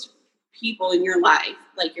closest people in your life,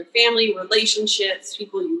 like your family relationships,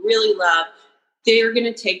 people you really love, they're going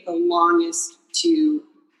to take the longest to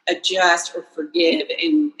adjust or forgive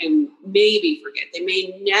and maybe forget. They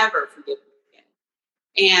may never forgive again.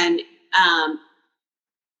 And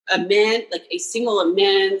like a single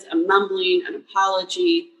amends, a mumbling, an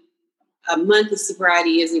apology, a month of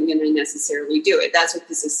sobriety isn't going to necessarily do it. That's what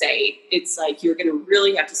this is saying. It's like you're going to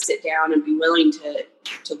really have to sit down and be willing to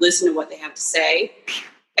listen to what they have to say.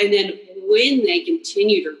 And then when they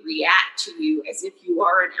continue to react to you as if you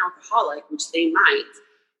are an alcoholic, which they might,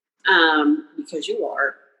 because you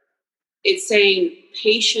are, it's saying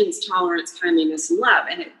patience, tolerance, kindliness, and love.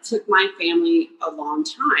 And it took my family a long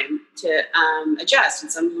time to adjust.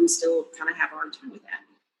 And some of them still kind of have a hard time with that.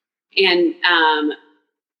 And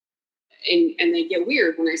they get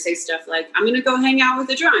weird when I say stuff like, I'm going to go hang out with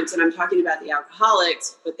the drunks. And I'm talking about the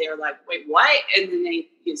alcoholics, but they're like, wait, what? And then they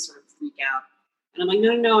sort of freak out. And I'm like,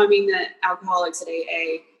 no, I mean the alcoholics at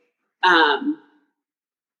AA.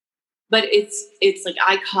 But it's like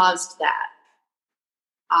I caused that.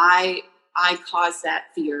 I caused that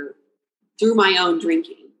fear through my own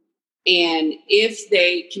drinking. And if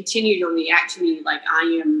they continue to react to me like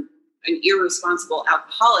I am an irresponsible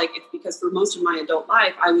alcoholic, it's because for most of my adult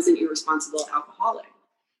life, I was an irresponsible alcoholic.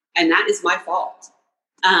 And that is my fault.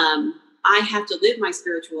 I have to live my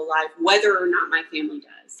spiritual life, whether or not my family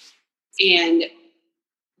does. And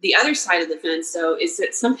the other side of the fence, though, is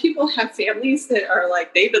that some people have families that are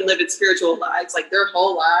like, they've been living spiritual lives like their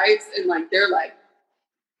whole lives. And like, they're like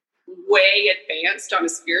way advanced on a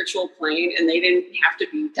spiritual plane and they didn't have to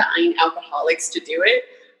be dying alcoholics to do it.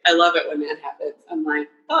 I love it when that happens. I'm like,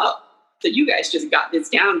 oh, so you guys just got this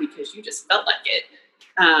down because you just felt like it.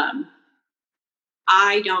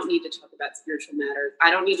 I don't need to talk about spiritual matters. I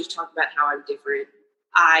don't need to talk about how I'm different.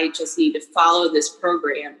 I just need to follow this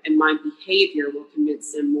program and my behavior will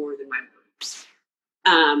convince them more than my words.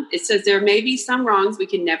 It says there may be some wrongs we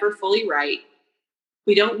can never fully right.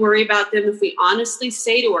 We don't worry about them if we honestly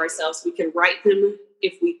say to ourselves we could right them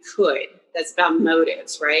if we could. That's about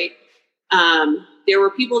motives, right? There were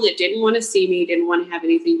people that didn't want to see me, didn't want to have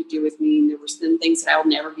anything to do with me. And there were some things that I will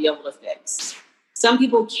never be able to fix. Some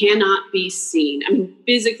people cannot be seen. I mean,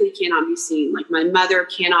 physically cannot be seen. Like my mother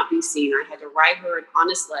cannot be seen. I had to write her an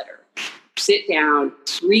honest letter, sit down,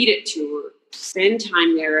 read it to her, spend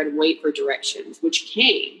time there and wait for directions, which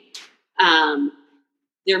came.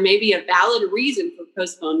 There may be a valid reason for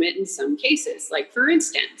postponement in some cases. Like for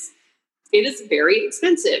instance, it is very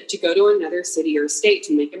expensive to go to another city or state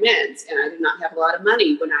to make amends. And I did not have a lot of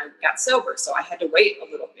money when I got sober. So I had to wait a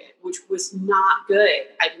little bit, which was not good.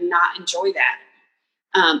 I did not enjoy that.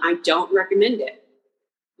 I don't recommend it.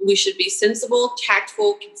 We should be sensible,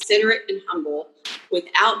 tactful, considerate, and humble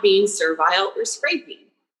without being servile or scraping.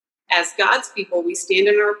 As God's people, we stand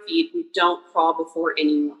on our feet. We don't crawl before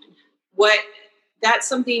anyone. That's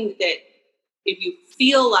something that if you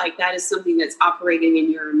feel like that is something that's operating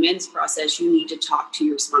in your amends process, you need to talk to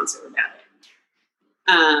your sponsor about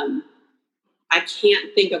it. I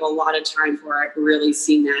can't think of a lot of times where I've really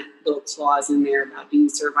seen that little clause in there about being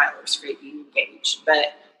servile or scraping engaged.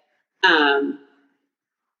 But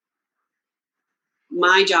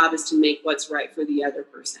my job is to make what's right for the other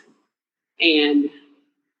person and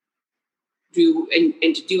to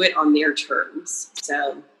do it on their terms.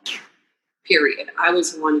 So period. I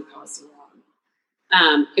was the one who caused the wrong.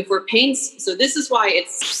 If we're so this is why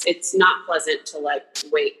it's not pleasant to like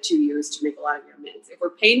wait 2 years to make a lot of your amends. If we're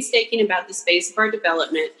painstaking about the space of our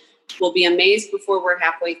development, we'll be amazed before we're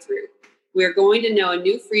halfway through. We're going to know a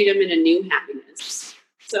new freedom and a new happiness.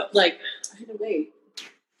 So like, I had to wait.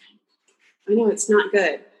 I know it's not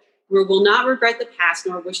good. We will not regret the past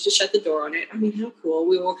nor wish to shut the door on it. I mean, how cool.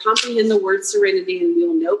 We will comprehend the word serenity and we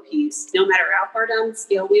will know peace. No matter how far down the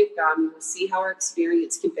scale we have gone, we will see how our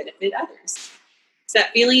experience can benefit others.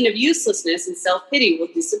 That feeling of uselessness and self-pity will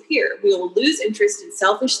disappear. We will lose interest in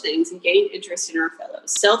selfish things and gain interest in our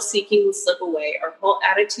fellows. Self-seeking will slip away. Our whole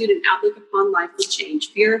attitude and outlook upon life will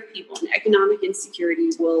change. Fear of people and economic insecurity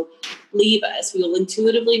will leave us. We will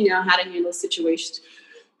intuitively know how to handle situations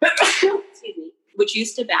which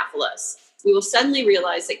used to baffle us. We will suddenly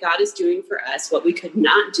realize that God is doing for us what we could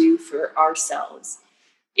not do for ourselves.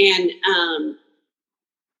 And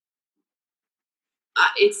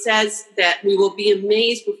it says that we will be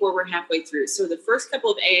amazed before we're halfway through. So the first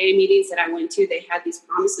couple of AA meetings that I went to, they had these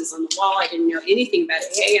promises on the wall. I didn't know anything about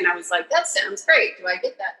AA, and I was like, that sounds great. Do I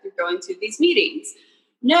get that through going to these meetings?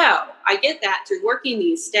 No, I get that through working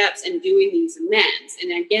these steps and doing these amends,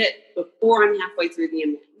 and I get it before I'm halfway through the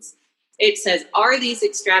amends. It says, are these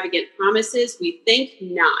extravagant promises? We think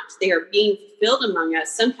not. They are being fulfilled among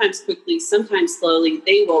us, sometimes quickly, sometimes slowly.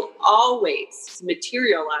 They will always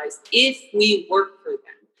materialize if we work for them.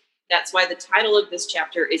 That's why the title of this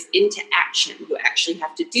chapter is Into Action. You actually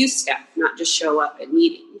have to do stuff, not just show up at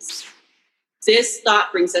meetings. This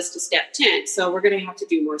thought brings us to step 10. So we're going to have to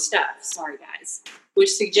do more stuff. Sorry, guys.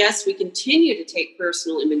 Which suggests we continue to take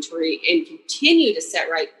personal inventory and continue to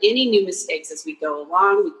set right any new mistakes as we go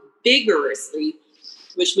along. We vigorously,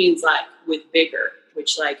 which means like with vigor,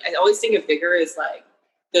 which like I always think of vigor as like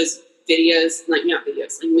those videos, like not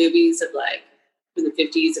videos, like movies of like in the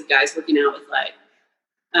 50s of guys working out with like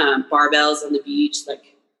barbells on the beach, like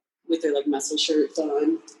with their like muscle shirts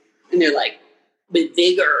on, and they're like with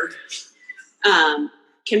vigor.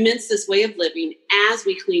 Commence this way of living as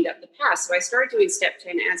we cleaned up the past. So I started doing step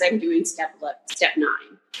 10 as I'm doing step 9.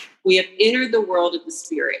 We have entered the world of the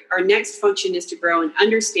spirit. Our next function is to grow in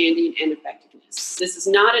understanding and effectiveness. This is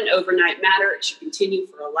not an overnight matter. It should continue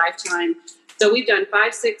for a lifetime. So we've done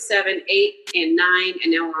 5, 6, 7, 8, and 9,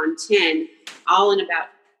 and now we're on 10, all in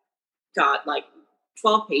about, like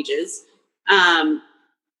 12 pages.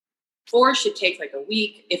 4 should take like a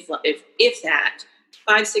week, if that.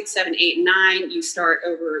 5, 6, 7, 8, and 9, you start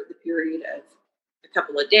over the period of a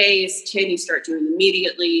couple of days. 10, you start doing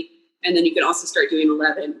immediately. And then you can also start doing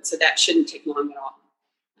 11. So that shouldn't take long at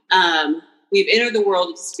all. We've entered the world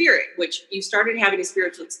of the spirit, which you started having a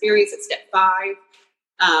spiritual experience at step 5.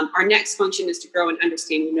 Our next function is to grow in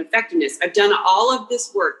understanding and effectiveness. I've done all of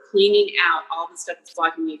this work, cleaning out all the stuff that's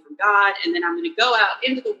blocking me from God. And then I'm going to go out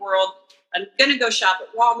into the world. I'm going to go shop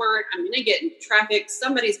at Walmart. I'm going to get into traffic.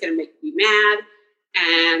 Somebody's going to make me mad.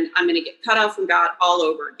 And I'm going to get cut off from God all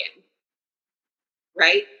over again.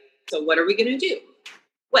 Right? So what are we going to do?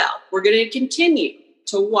 Well, we're going to continue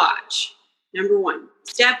to watch. Number 1,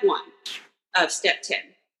 step 1 of step 10.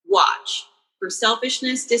 Watch for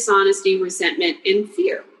selfishness, dishonesty, resentment, and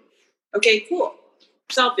fear. Okay, cool.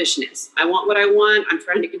 Selfishness. I want what I want. I'm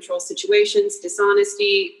trying to control situations.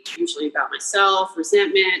 Dishonesty, usually about myself.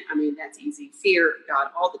 Resentment. I mean, that's easy. Fear,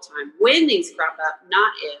 God, all the time. When these crop up,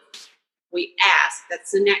 not if. We ask,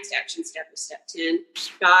 that's the next action step of step 10,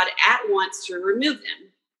 God at once to remove them.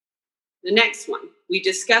 The next one, we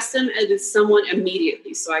discuss them with someone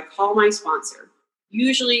immediately. So I call my sponsor.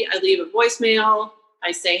 Usually I leave a voicemail.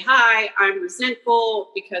 I say, hi, I'm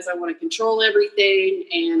resentful because I want to control everything.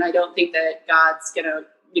 And I don't think that God's going to,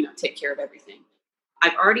 take care of everything.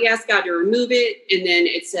 I've already asked God to remove it. And then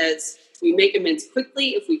it says, we make amends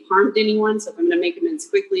quickly if we've harmed anyone. So if I'm going to make amends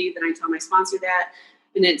quickly, then I tell my sponsor that.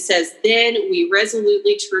 And it says, then we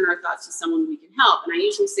resolutely turn our thoughts to someone we can help. And I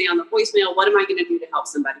usually say on the voicemail, what am I going to do to help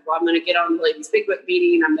somebody? Well, I'm going to get on the Ladies Big Book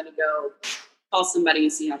meeting. I'm going to go call somebody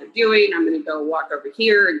and see how they're doing. I'm going to go walk over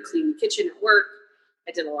here and clean the kitchen at work.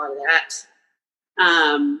 I did a lot of that.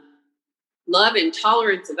 Love and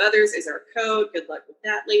tolerance of others is our code. Good luck with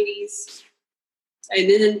that, ladies. And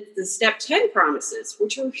then the step 10 promises,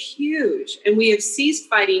 which are huge. And we have ceased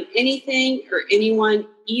fighting anything or anyone,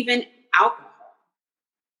 even alcohol.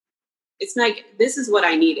 It's like, this is what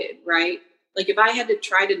I needed, right? Like if I had to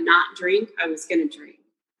try to not drink, I was going to drink.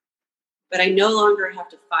 But I no longer have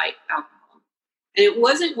to fight alcohol. And it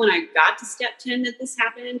wasn't when I got to step 10 that this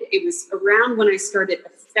happened. It was around when I started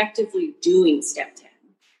effectively doing step 10.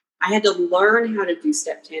 I had to learn how to do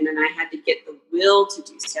step 10, and I had to get the will to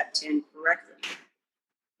do step 10 correctly,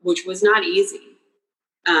 which was not easy.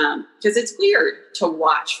 Because it's weird to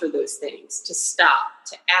watch for those things, to stop,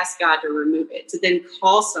 to ask God to remove it, to then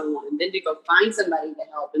call someone, then to go find somebody to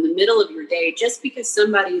help in the middle of your day, just because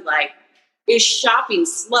somebody is shopping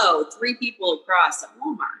slow 3 people across at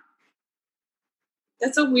Walmart.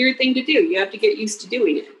 That's a weird thing to do. You have to get used to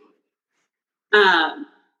doing it.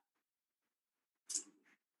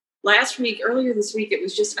 Earlier this week,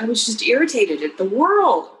 I was just irritated at the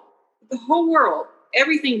world, the whole world.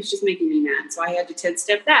 Everything was just making me mad. So I had to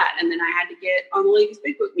 10-step that. And then I had to get on the Ladies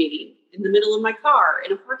Big Book meeting in the middle of my car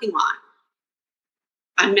in a parking lot.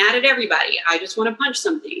 I'm mad at everybody. I just want to punch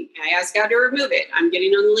something. I asked God to remove it. I'm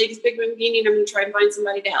getting on the Ladies Big Book meeting. I'm going to try and find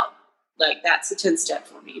somebody to help. That's a 10-step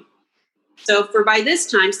for me. So by this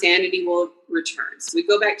time, sanity will return. So we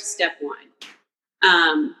go back to step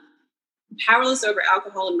 1. Powerless over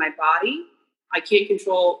alcohol in my body. I can't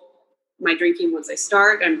control my drinking once I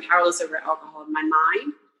start. I'm powerless over alcohol in my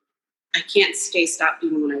mind. I can't stay stopped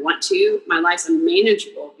even when I want to. My life's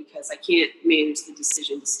unmanageable because I can't manage the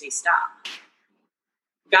decision to stay stopped.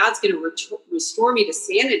 God's going to restore me to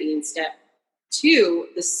sanity in step 2,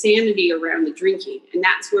 the sanity around the drinking. And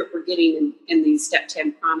that's what we're getting in these step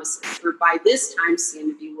 10 promises. For by this time,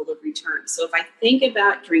 sanity will have returned. So if I think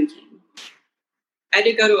about drinking, I had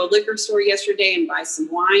to go to a liquor store yesterday and buy some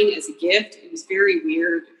wine as a gift. It was very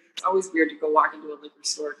weird. It's always weird to go walk into a liquor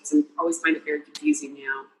store because I always find it very confusing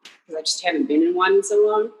now because I just haven't been in one in so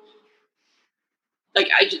long.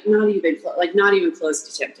 Not even close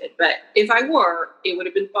to tempted. But if I were, it would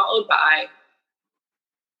have been followed by,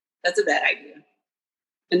 that's a bad idea.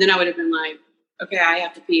 And then I would have been like, okay, I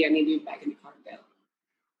have to pee. I need to get back in the car and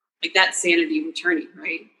go. That's sanity returning,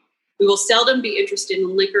 right? We will seldom be interested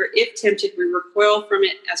in liquor. If tempted, we recoil from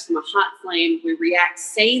it as from a hot flame. We react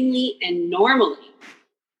sanely and normally.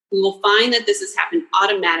 We will find that this has happened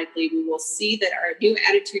automatically. We will see that our new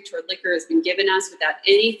attitude toward liquor has been given us without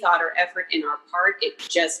any thought or effort in our part. It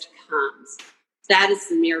just comes. That is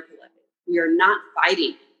the miracle of it. We are not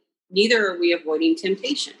fighting. Neither are we avoiding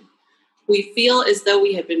temptation. We feel as though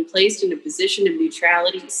we have been placed in a position of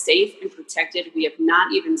neutrality, safe and protected. We have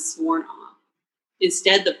not even sworn off.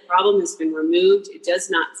 Instead, the problem has been removed. It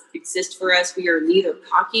does not exist for us. We are neither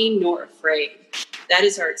cocky nor afraid. That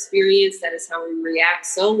is our experience. That is how we react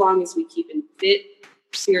so long as we keep in fit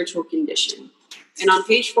spiritual condition. And on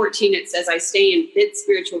page 14, it says, I stay in fit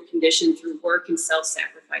spiritual condition through work and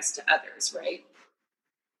self-sacrifice to others, right?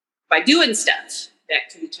 By doing stuff. Back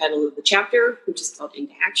to the title of the chapter, which is called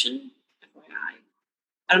Into Action. FYI.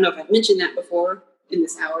 I don't know if I've mentioned that before in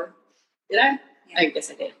this hour. Did I? Yeah. I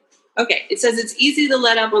guess I did. Okay, it says it's easy to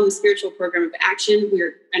let up on the spiritual program of action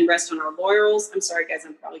and rest on our laurels. I'm sorry, guys,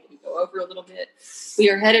 I'm probably going to go over a little bit. We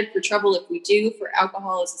are headed for trouble if we do, for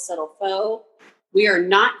alcohol is a subtle foe. We are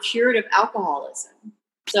not cured of alcoholism.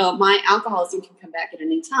 So my alcoholism can come back at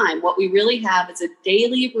any time. What we really have is a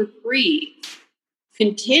daily reprieve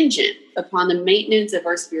contingent upon the maintenance of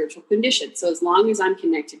our spiritual condition. So as long as I'm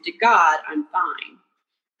connected to God, I'm fine.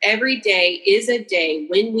 Every day is a day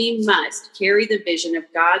when we must carry the vision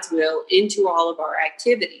of God's will into all of our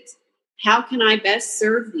activities. How can I best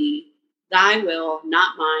serve thee? Thy will,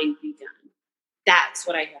 not mine, be done. That's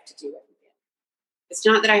what I have to do every day. It's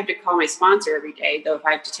not that I have to call my sponsor every day, though if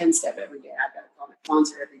I have to 10-step every day, I've got to call my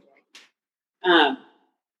sponsor every day.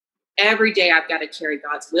 Every day I've got to carry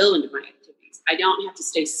God's will into my activities. I don't have to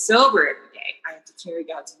stay sober every day. I have to carry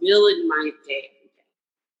God's will into my day.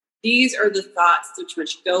 These are the thoughts which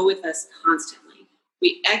must go with us constantly.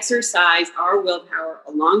 We exercise our willpower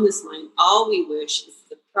along this line. All we wish is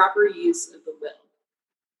the proper use of the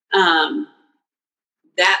will.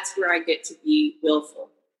 That's where I get to be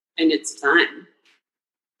willful. And it's fun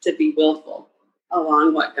to be willful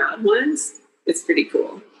along what God wants. It's pretty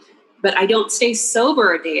cool. But I don't stay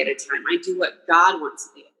sober a day at a time. I do what God wants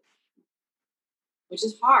to do, which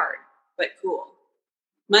is hard, but cool.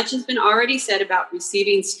 Much has been already said about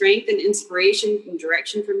receiving strength and inspiration and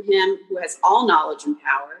direction from Him who has all knowledge and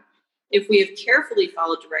power. If we have carefully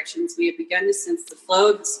followed directions, we have begun to sense the flow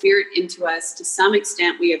of the Spirit into us. To some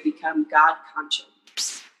extent, we have become God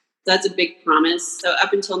conscious. That's a big promise. So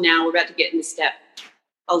up until now, we're about to get into step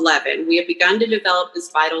 11. We have begun to develop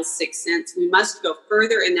this vital sixth sense. We must go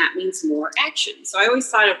further, and that means more action. So I always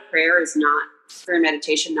thought of prayer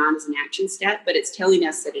meditation, not as an action step, but it's telling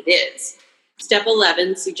us that it is. Step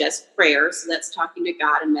 11 suggests prayer, so that's talking to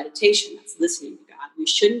God, and meditation, that's listening to God. We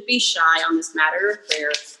shouldn't be shy on this matter of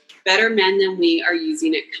prayer. Better men than we are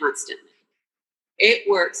using it constantly. It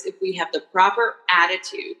works if we have the proper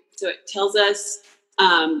attitude. So it tells us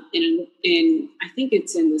in I think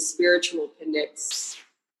it's in the spiritual appendix,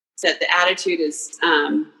 that the attitude is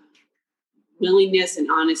willingness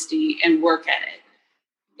and honesty and work at it.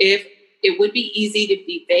 If it would be easy to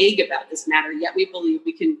be vague about this matter, yet we believe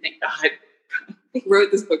we can, thank God, I wrote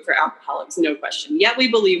this book for alcoholics, no question. Yet we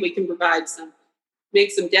believe we can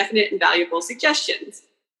make some definite and valuable suggestions.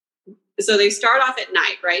 So they start off at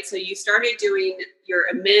night, right? So you started doing your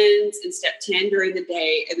amends in step 10 during the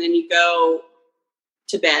day, and then you go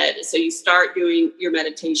to bed. So you start doing your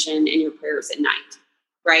meditation and your prayers at night,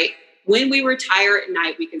 right? When we retire at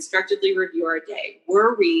night, we constructively review our day.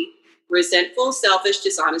 Were we resentful, selfish,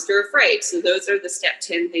 dishonest, or afraid? So those are the step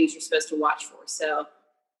 10 things you're supposed to watch for. So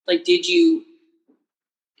like, did you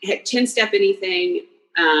 10-step anything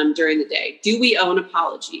during the day? Do we owe an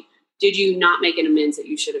apology? Did you not make an amends that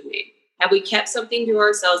you should have made? Have we kept something to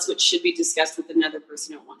ourselves which should be discussed with another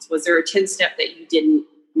person at once? Was there a 10-step that you didn't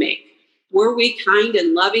make? Were we kind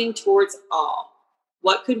and loving towards all?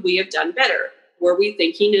 What could we have done better? Were we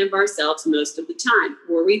thinking of ourselves most of the time?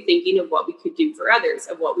 Were we thinking of what we could do for others,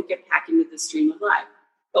 of what we could pack into the stream of life?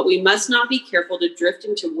 But we must not be careful to drift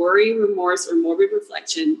into worry, remorse, or morbid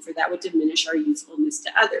reflection, for that would diminish our usefulness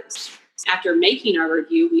to others. After making our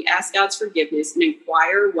review, we ask God's forgiveness and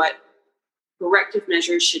inquire what corrective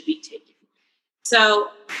measures should be taken. So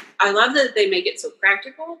I love that they make it so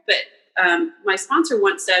practical, but my sponsor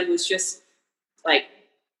once said was just like,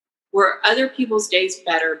 were other people's days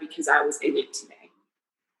better because I was in it today?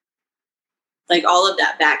 Like all of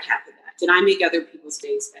that back half of that. Did I make other people's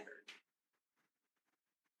days better?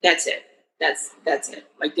 That's it. That's it.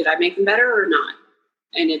 Like, did I make them better or not?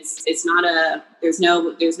 And it's not there's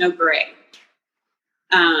no gray.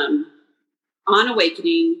 On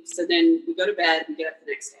awakening, so then we go to bed, we get up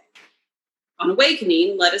the next day. On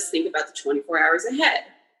awakening, let us think about the 24 hours ahead.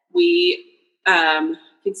 We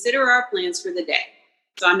consider our plans for the day.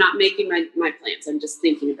 So I'm not making my plans. I'm just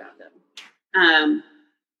thinking about them.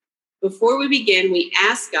 Before we begin, we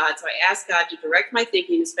ask God. So I ask God to direct my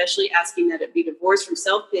thinking, especially asking that it be divorced from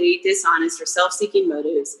self-pity, dishonest, or self-seeking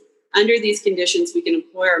motives. Under these conditions, we can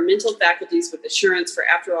employ our mental faculties with assurance, for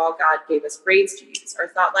after all, God gave us brains to use. Our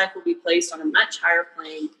thought life will be placed on a much higher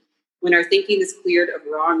plane when our thinking is cleared of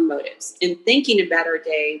wrong motives. In thinking about our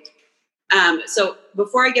day, so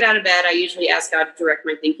before I get out of bed, I usually ask God to direct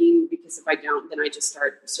my thinking, because if I don't, then I just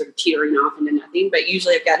start sort of teetering off into nothing. But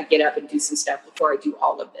usually I've got to get up and do some stuff before I do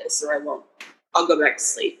all of this, or I'll go back to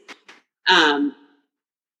sleep.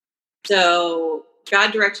 So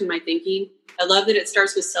God directed my thinking. I love that it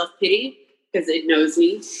starts with self-pity because it knows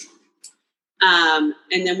me. And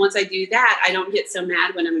then once I do that, I don't get so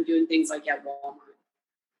mad when I'm doing things like at Walmart.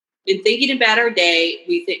 In thinking about our day,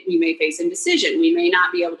 we think we may face indecision. We may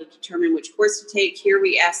not be able to determine which course to take. Here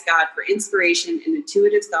we ask God for inspiration, an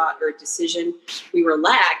intuitive thought, or a decision. We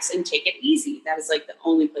relax and take it easy. That is like the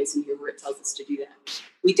only place in here where it tells us to do that.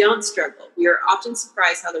 We don't struggle. We are often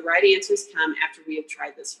surprised how the right answers come after we have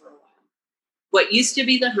tried this for a while. What used to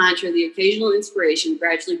be the hunch or the occasional inspiration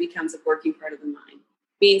gradually becomes a working part of the mind.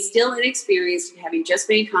 Being still inexperienced and having just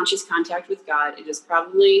made conscious contact with God, it is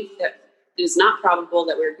not probable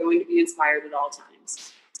that we're going to be inspired at all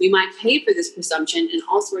times. We might pay for this presumption in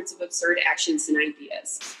all sorts of absurd actions and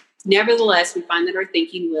ideas. Nevertheless, we find that our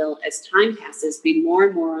thinking will, as time passes, be more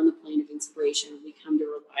and more on the plane of inspiration, and we come to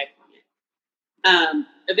rely upon it.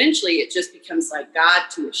 Eventually, it just becomes like God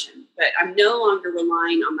tuition, but I'm no longer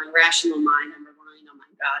relying on my rational mind. I'm relying on my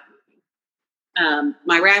God mind.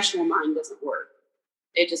 My rational mind doesn't work.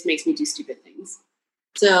 It just makes me do stupid things.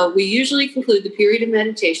 So we usually conclude the period of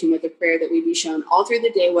meditation with a prayer that we be shown all through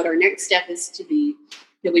the day what our next step is to be,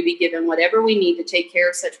 that we be given whatever we need to take care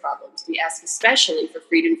of such problems. We ask especially for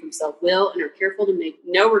freedom from self-will and are careful to make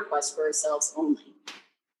no requests for ourselves only.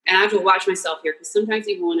 And I have to watch myself here, because sometimes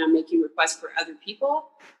even when I'm making requests for other people,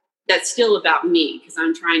 that's still about me, because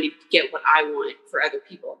I'm trying to get what I want for other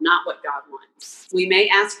people, not what God wants. We may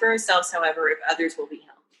ask for ourselves, however, if others will be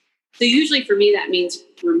helped. So usually for me, that means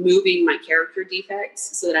removing my character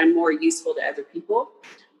defects so that I'm more useful to other people.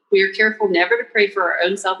 We are careful never to pray for our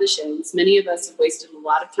own selfish ends. Many of us have wasted a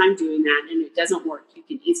lot of time doing that, and it doesn't work. You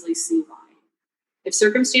can easily see why. If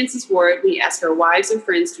circumstances warrant, we ask our wives or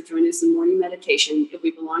friends to join us in morning meditation. If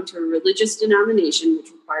we belong to a religious denomination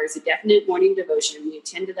which requires a definite morning devotion, we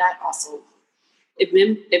attend to that also.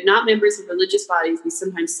 If not members of religious bodies, we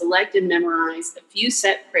sometimes select and memorize a few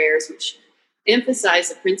set prayers which emphasize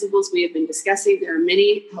the principles we have been discussing. There are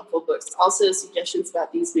many helpful books. Also, suggestions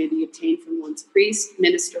about these may be obtained from one's priest,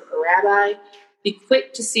 minister, or rabbi. Be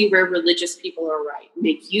quick to see where religious people are right.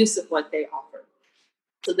 Make use of what they offer.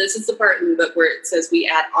 So this is the part in the book where it says we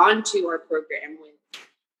add on to our program with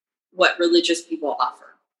what religious people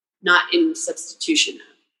offer, not in substitution of.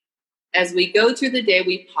 As we go through the day,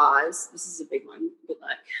 we pause. This is a big one. Good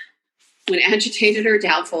luck. when agitated or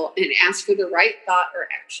doubtful, and ask for the right thought or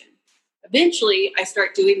action. Eventually, I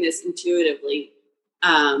start doing this intuitively,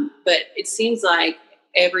 but it seems like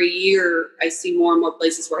every year I see more and more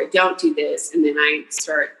places where I don't do this, and then I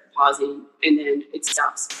start pausing, and then it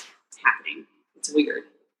stops happening. It's weird.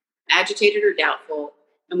 Agitated or doubtful,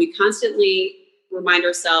 and we constantly remind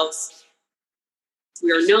ourselves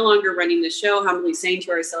we are no longer running the show, humbly saying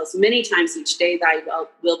to ourselves many times each day, thy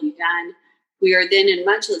will be done. We are then in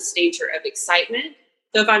much less danger of excitement.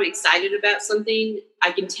 So if I'm excited about something,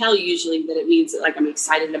 I can tell usually that it means that, like, I'm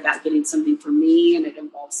excited about getting something for me, and it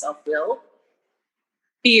involves self-will.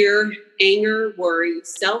 Fear, anger, worry,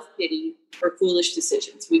 self-pity, or foolish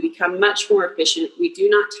decisions. We become much more efficient. We do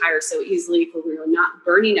not tire so easily, for we are not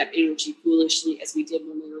burning up energy foolishly as we did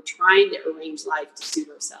when we were trying to arrange life to suit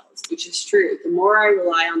ourselves, which is true. The more I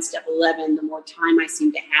rely on step 11, the more time I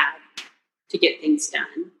seem to have to get things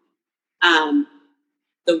done.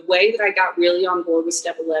 The way that I got really on board with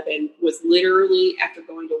step 11 was literally after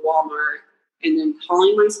going to Walmart and then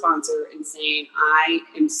calling my sponsor and saying, I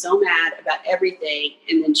am so mad about everything.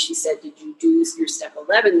 And then she said, did you do your step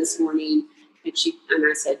 11 this morning? And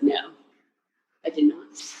I said, no, I did not.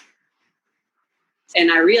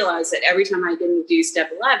 And I realized that every time I didn't do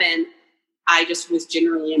step 11, I just was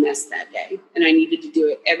generally a mess that day. And I needed to do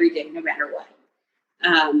it every day, no matter what.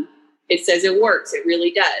 It says it works. It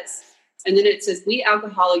really does. And then it says, we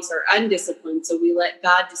alcoholics are undisciplined, so we let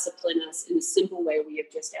God discipline us in a simple way we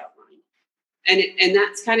have just outlined. And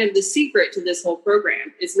that's kind of the secret to this whole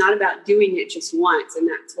program. It's not about doing it just once. And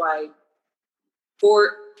that's why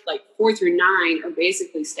 4 through 9 are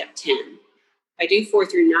basically step 10. I do 4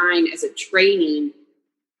 through 9 as a training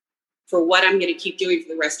for what I'm going to keep doing for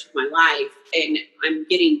the rest of my life. And I'm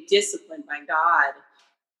getting disciplined by God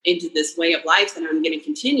into this way of life that I'm going to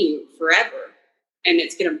continue forever. And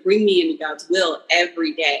it's going to bring me into God's will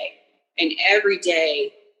every day. And every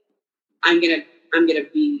day I'm going to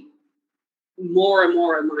be more and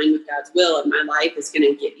more in line with God's will, and my life is going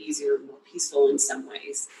to get easier and more peaceful in some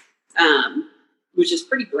ways, which is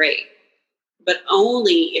pretty great. But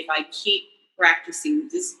only if I keep practicing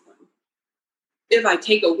discipline. If I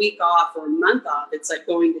take a week off or a month off, it's like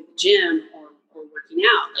going to the gym or working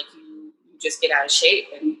out. Like you just get out of shape,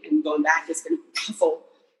 and going back is going to be awful.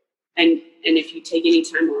 And if you take any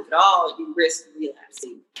time off at all, you risk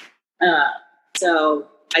relapsing. So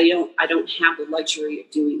I don't have the luxury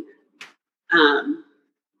of doing that.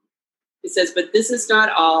 It says, but this is not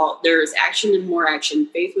all. There is action and more action.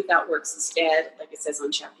 Faith without works is dead. Like it says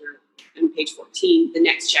on page 14, the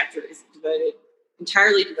next chapter is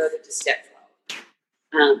entirely devoted to step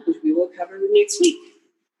 12, which we will cover next week.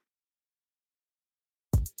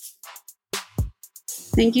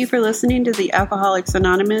 Thank you for listening to the Alcoholics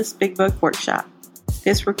Anonymous Big Book Workshop.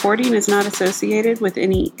 This recording is not associated with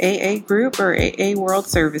any AA group or AA World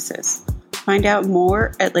Services. Find out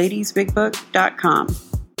more at ladiesbigbook.com.